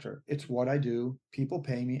an actor. It's what I do. People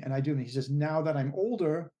pay me and I do. And he says, now that I'm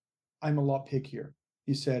older, I'm a lot pickier.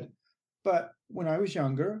 He said, but when I was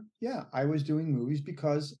younger, I was doing movies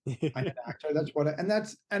because I'm an actor. That's what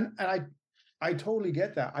I totally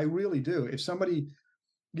get that. I really do. If somebody,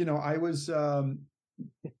 I was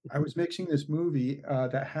mixing this movie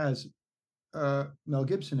that has Mel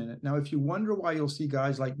Gibson in it. Now, if you wonder why you'll see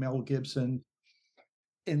guys like Mel Gibson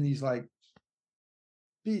in these like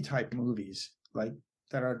B-type movies, like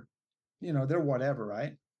that are, they're whatever,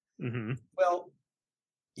 right? Mm-hmm. Well,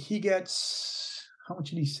 he gets, how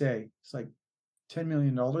much did he say? It's like $10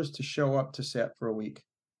 million to show up to set for a week.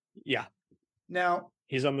 Yeah. Now,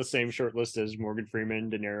 he's on the same short list as Morgan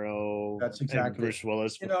Freeman, De Niro, that's exactly, and Bruce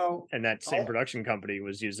Willis. And that same production company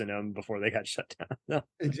was using them before they got shut down.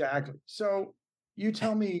 Exactly. So you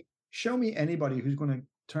tell me, show me anybody who's going to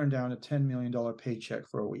turn down a $10 million paycheck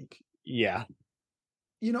for a week. Yeah.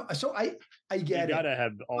 So I get it. You gotta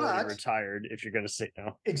have already retired if you're gonna say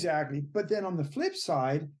no. Exactly. But then on the flip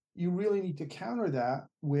side, you really need to counter that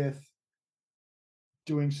with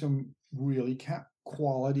doing some really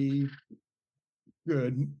quality,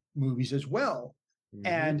 good movies as well. Mm-hmm.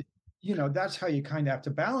 And, that's how you kind of have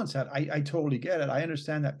to balance that. I totally get it. I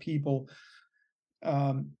understand that people,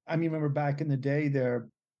 remember back in the day there,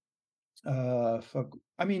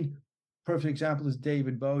 perfect example is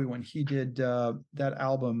David Bowie when he did that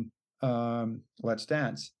album, Let's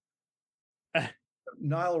Dance.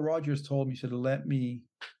 Nile Rodgers told me, he said, let me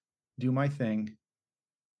do my thing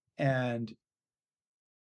and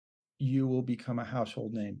you will become a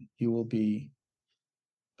household name. You will be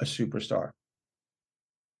a superstar.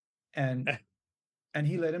 And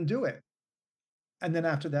he let him do it. And then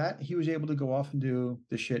after that, he was able to go off and do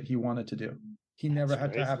the shit he wanted to do. He never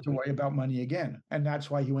had to have to worry about money again. And that's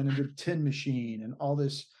why he went into Tin Machine and all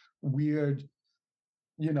this weird,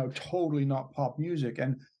 totally not pop music.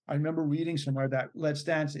 And I remember reading somewhere that Let's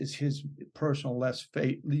Dance is his personal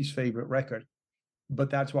least favorite record. But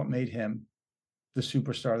that's what made him the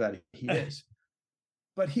superstar that he is.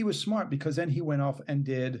 But he was smart because then he went off and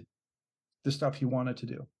did the stuff he wanted to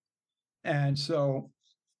do. And so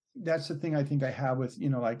that's the thing I think I have with,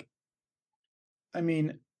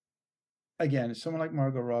 again, someone like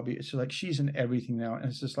Margot Robbie, it's just like she's in everything now, and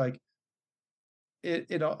it's just like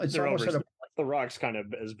it's almost at a, The Rock's kind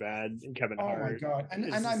of as bad, and Kevin Hart. Oh my god!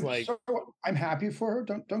 And I'm happy for her.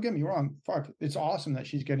 Don't get me wrong. Fuck, it's awesome that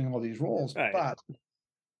she's getting all these roles, right. But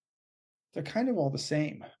they're kind of all the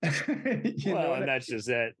same. And that's just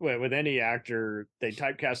it. With any actor, they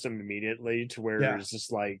typecast them immediately to where it's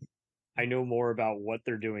just like, I know more about what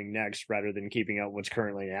they're doing next rather than keeping up what's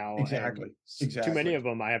currently now. Exactly. Too many of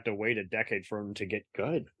them, I have to wait a decade for them to get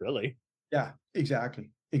good, really. Yeah, exactly.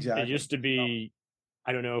 It used to be,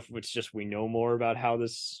 I don't know if it's just we know more about how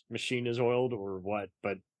this machine is oiled or what,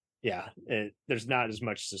 but there's not as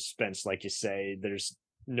much suspense, like you say. There's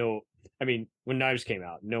when Knives came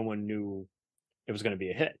out, no one knew it was going to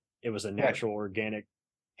be a hit. It was a natural, organic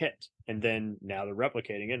hit. And then now they're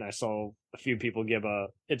replicating it. And I saw a few people give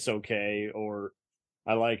it's okay, or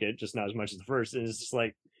I like it, just not as much as the first. And it's just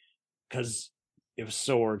like, because it was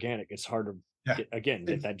so organic, it's hard to get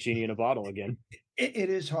that genie in a bottle again. It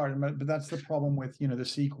is hard, but that's the problem with the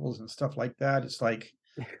sequels and stuff like that. It's like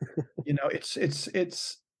it's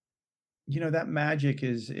that magic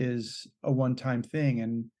is a one-time thing,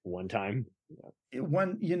 and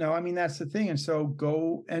that's the thing. And so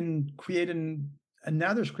go and create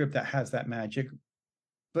another script that has that magic,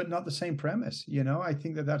 but not the same premise. I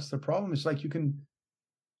think that's the problem. It's like you can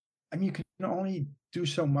only do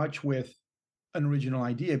so much with an original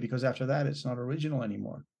idea, because after that it's not original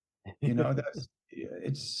anymore.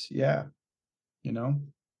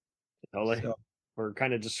 Totally. So, we're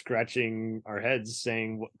kind of just scratching our heads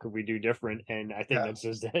saying, what could we do different? And I think that's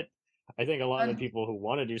just it. I think a lot of the people who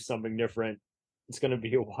want to do something different, it's going to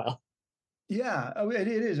be a while. Yeah, it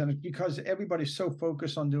is. And it's because everybody's so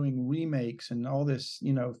focused on doing remakes and all this,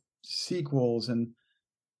 sequels. And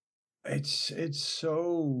it's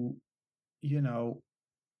so,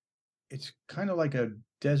 it's kind of like a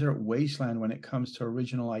desert wasteland when it comes to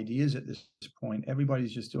original ideas at this point.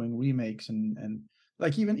 Everybody's just doing remakes and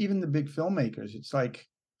like even the big filmmakers. It's like,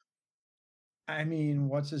 I mean,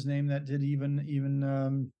 what's his name that did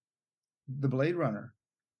even the Blade Runner?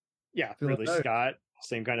 Yeah, Ridley Scott,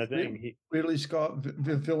 same kind of thing. Ridley Scott,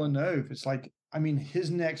 Villeneuve. It's like, I mean, his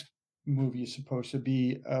next movie is supposed to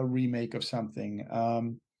be a remake of something.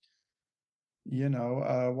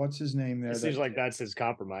 What's his name there? It seems like that's his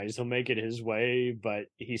compromise. He'll make it his way, but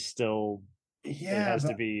he's still, it has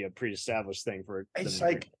to be a pre-established thing for it. It's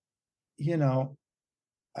like,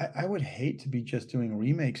 I would hate to be just doing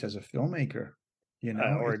remakes as a filmmaker,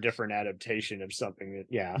 or a different adaptation of something that,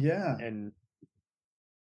 yeah. And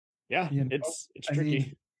it's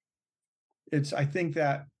tricky. I think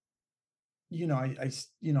that, I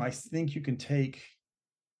think you can take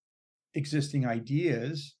existing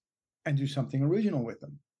ideas and do something original with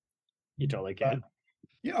them. You totally can.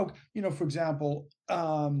 For example,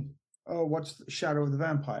 what's Shadow of the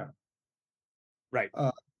Vampire? Right.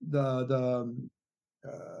 The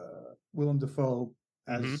Willem Dafoe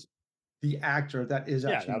as the actor that is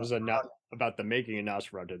actually that was about the making of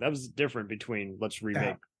Nosferatu. That was different between let's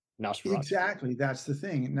remake Nosferatu. Exactly, that's the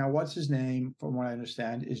thing. Now, what's his name, from what I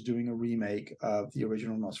understand, is doing a remake of the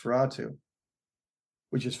original Nosferatu,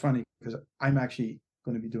 which is funny because I'm actually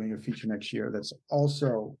going to be doing a feature next year that's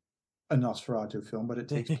also a Nosferatu film, but it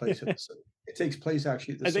takes place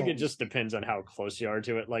actually at the I think it just depends on how close you are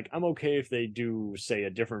to it. Like, I'm okay if they do, say, a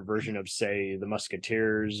different version of, say, the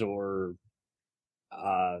Musketeers or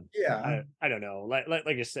I don't know. Like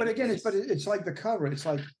I said. But again, it's like the cover. It's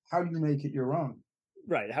like, how do you make it your own?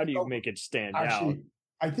 Right. How do you make it stand out?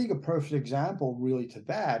 I think a perfect example really to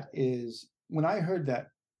that is when I heard that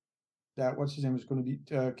what's his name was going to be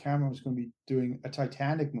Cameron was going to be doing a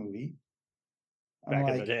Titanic movie. Back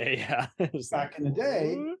in the day, back in the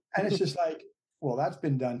day, and it's just like, well, that's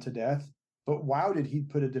been done to death. But wow, did he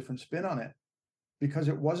put a different spin on it? Because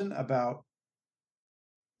it wasn't about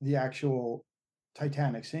the actual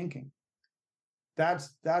Titanic sinking.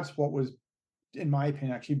 That's what was, in my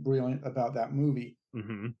opinion, actually brilliant about that movie.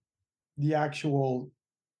 Mm-hmm. The actual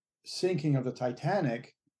sinking of the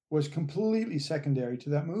Titanic was completely secondary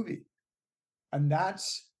to that movie, and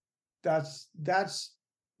that's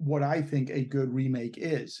what I think a good remake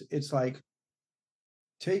is. It's like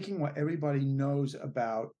taking what everybody knows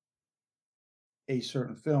about a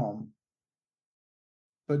certain film,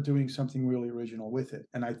 but doing something really original with it.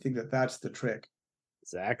 And I think that that's the trick.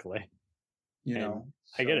 Exactly.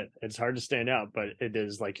 I get it. It's hard to stand out, but it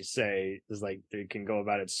is, like you say, is like they can go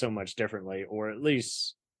about it so much differently, or at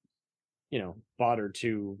least, bother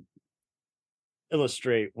to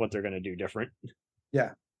illustrate what they're going to do different.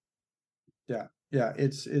 Yeah.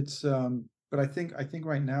 It's but I think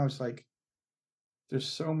right now it's like there's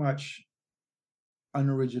so much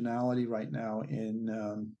unoriginality right now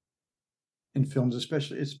in films,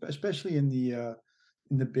 especially in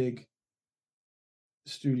the big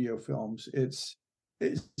studio films. It's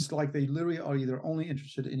like they literally are either only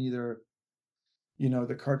interested in either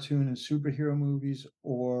the cartoon and superhero movies,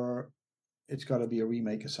 or it's got to be a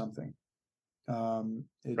remake of something.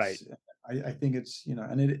 Right. I think it's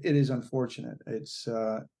and it is unfortunate. It's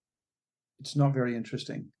not very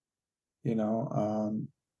interesting, and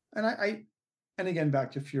and again,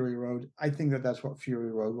 back to Fury Road, I think that that's what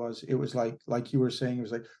Fury Road was. It was like you were saying, it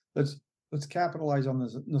was like let's capitalize on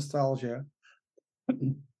this nostalgia.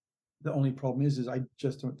 The only problem is I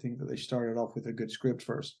just don't think that they started off with a good script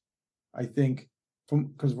first. I think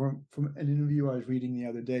from an interview I was reading the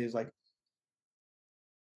other day is like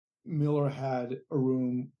Miller had a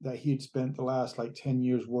room that he had spent the last 10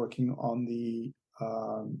 years working on the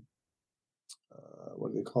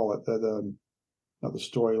what do they call it, the not the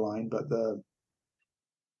storyline, but the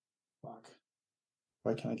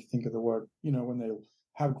why can't I think of the word, when they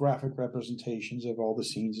have graphic representations of all the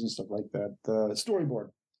scenes and stuff like that, the storyboard.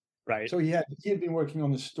 Right. So he had been working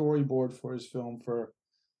on the storyboard for his film for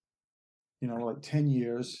 10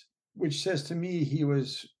 years, which says to me he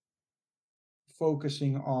was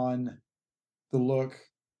focusing on the look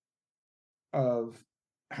of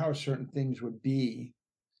how certain things would be,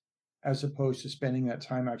 as opposed to spending that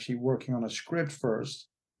time actually working on a script first.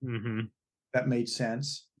 Mm-hmm. that made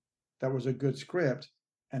sense, that was a good script,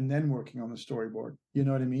 and then working on the storyboard. You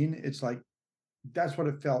know what I mean? It's like, that's what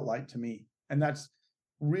it felt like to me. And that's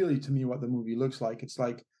really, to me, what the movie looks like. It's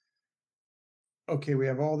like, okay, we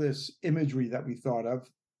have all this imagery that we thought of.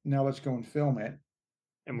 Now let's go and film it.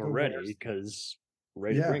 And we're ready, because we're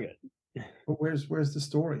ready to bring it. But where's the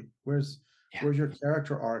story? Where's your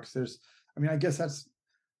character arcs? I guess that's,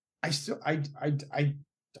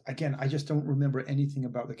 again, I just don't remember anything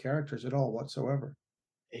about the characters at all whatsoever.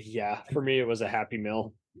 Yeah, for me, it was a happy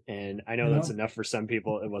meal. And I know that's enough for some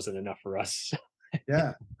people. It wasn't enough for us.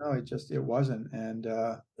 Yeah, no, it wasn't. And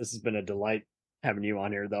this has been a delight having you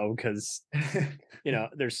on here, though, because,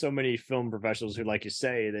 there's so many film professionals who, like you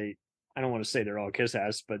say, I don't want to say they're all kiss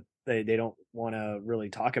ass, but they don't want to really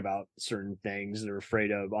talk about certain things. They're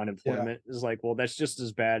afraid of unemployment. It's like, well, that's just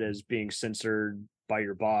as bad as being censored by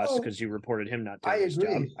your boss because you reported him not doing his job.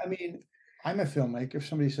 I agree. I mean, I'm a filmmaker. If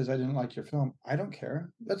somebody says I didn't like your film, I don't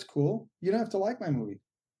care. That's cool. You don't have to like my movie.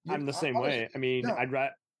 I'm the same way. I mean,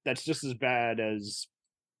 that's just as bad as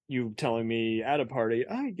you telling me at a party,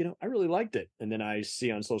 I really liked it. And then I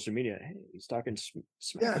see on social media, hey, he's talking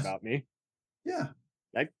smack about me. Yeah.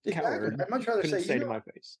 That coward. I'd much rather say to my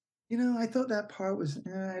face, I thought that part was,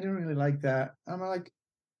 I didn't really like that. I'm like,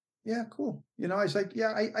 yeah, cool. It's like,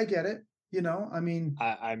 yeah, I get it. I mean,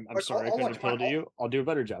 I'm sorry I couldn't appeal to you. I'll do a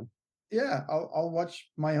better job. Yeah, I'll watch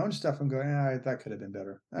my own stuff and go, that could have been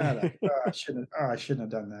better. I shouldn't have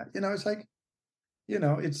done that. It's like,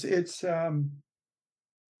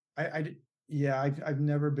 I've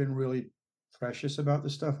never been really precious about the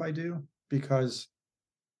stuff I do because,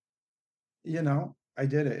 I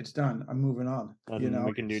did it. It's done. I'm moving on.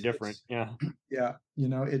 We can do different. Yeah. Yeah.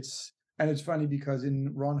 It's funny because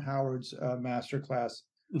in Ron Howard's masterclass,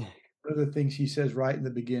 one of the things he says right in the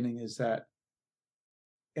beginning is that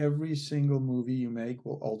every single movie you make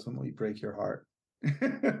will ultimately break your heart.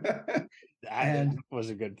 That was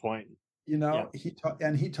a good point.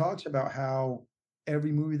 He talks about how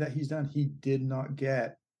every movie that he's done, he did not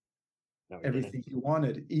get everything he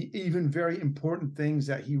wanted. Even very important things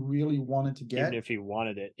that he really wanted to get. Even if he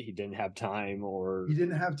wanted it, he didn't have time, or he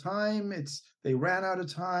didn't have time. They ran out of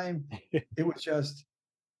time. It was just,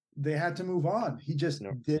 they had to move on. He just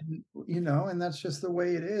didn't, and that's just the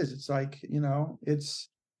way it is. It's like, it's,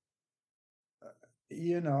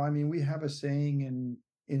 I mean, we have a saying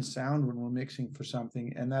in sound when we're mixing for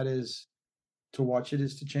something, and that is, to watch it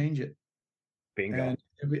is to change it. Bingo.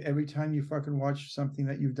 And every time you fucking watch something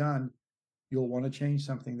that you've done, you'll want to change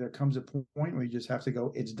something. There comes a point where you just have to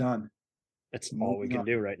go, it's done. That's all we can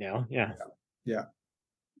do right now. Yeah. Yeah.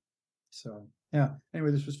 So, yeah.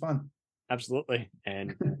 Anyway, this was fun. Absolutely.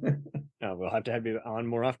 And we'll have to have you on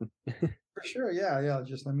more often. For sure. Yeah.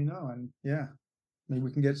 Just let me know. And maybe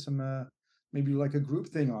we can get some, maybe like a group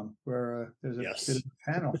thing on where there's a bit of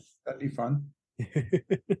a panel. That'd be fun.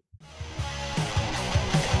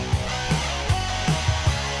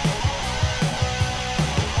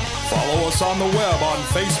 Follow us on the web on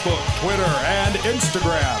Facebook, Twitter, and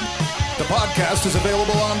Instagram. The podcast is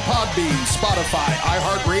available on Podbean, Spotify,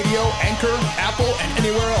 iHeartRadio, Anchor, Apple, and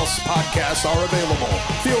anywhere else podcasts are available.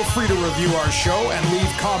 Feel free to review our show and leave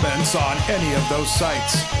comments on any of those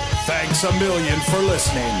sites. Thanks a million for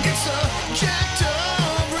listening. It's a jacked up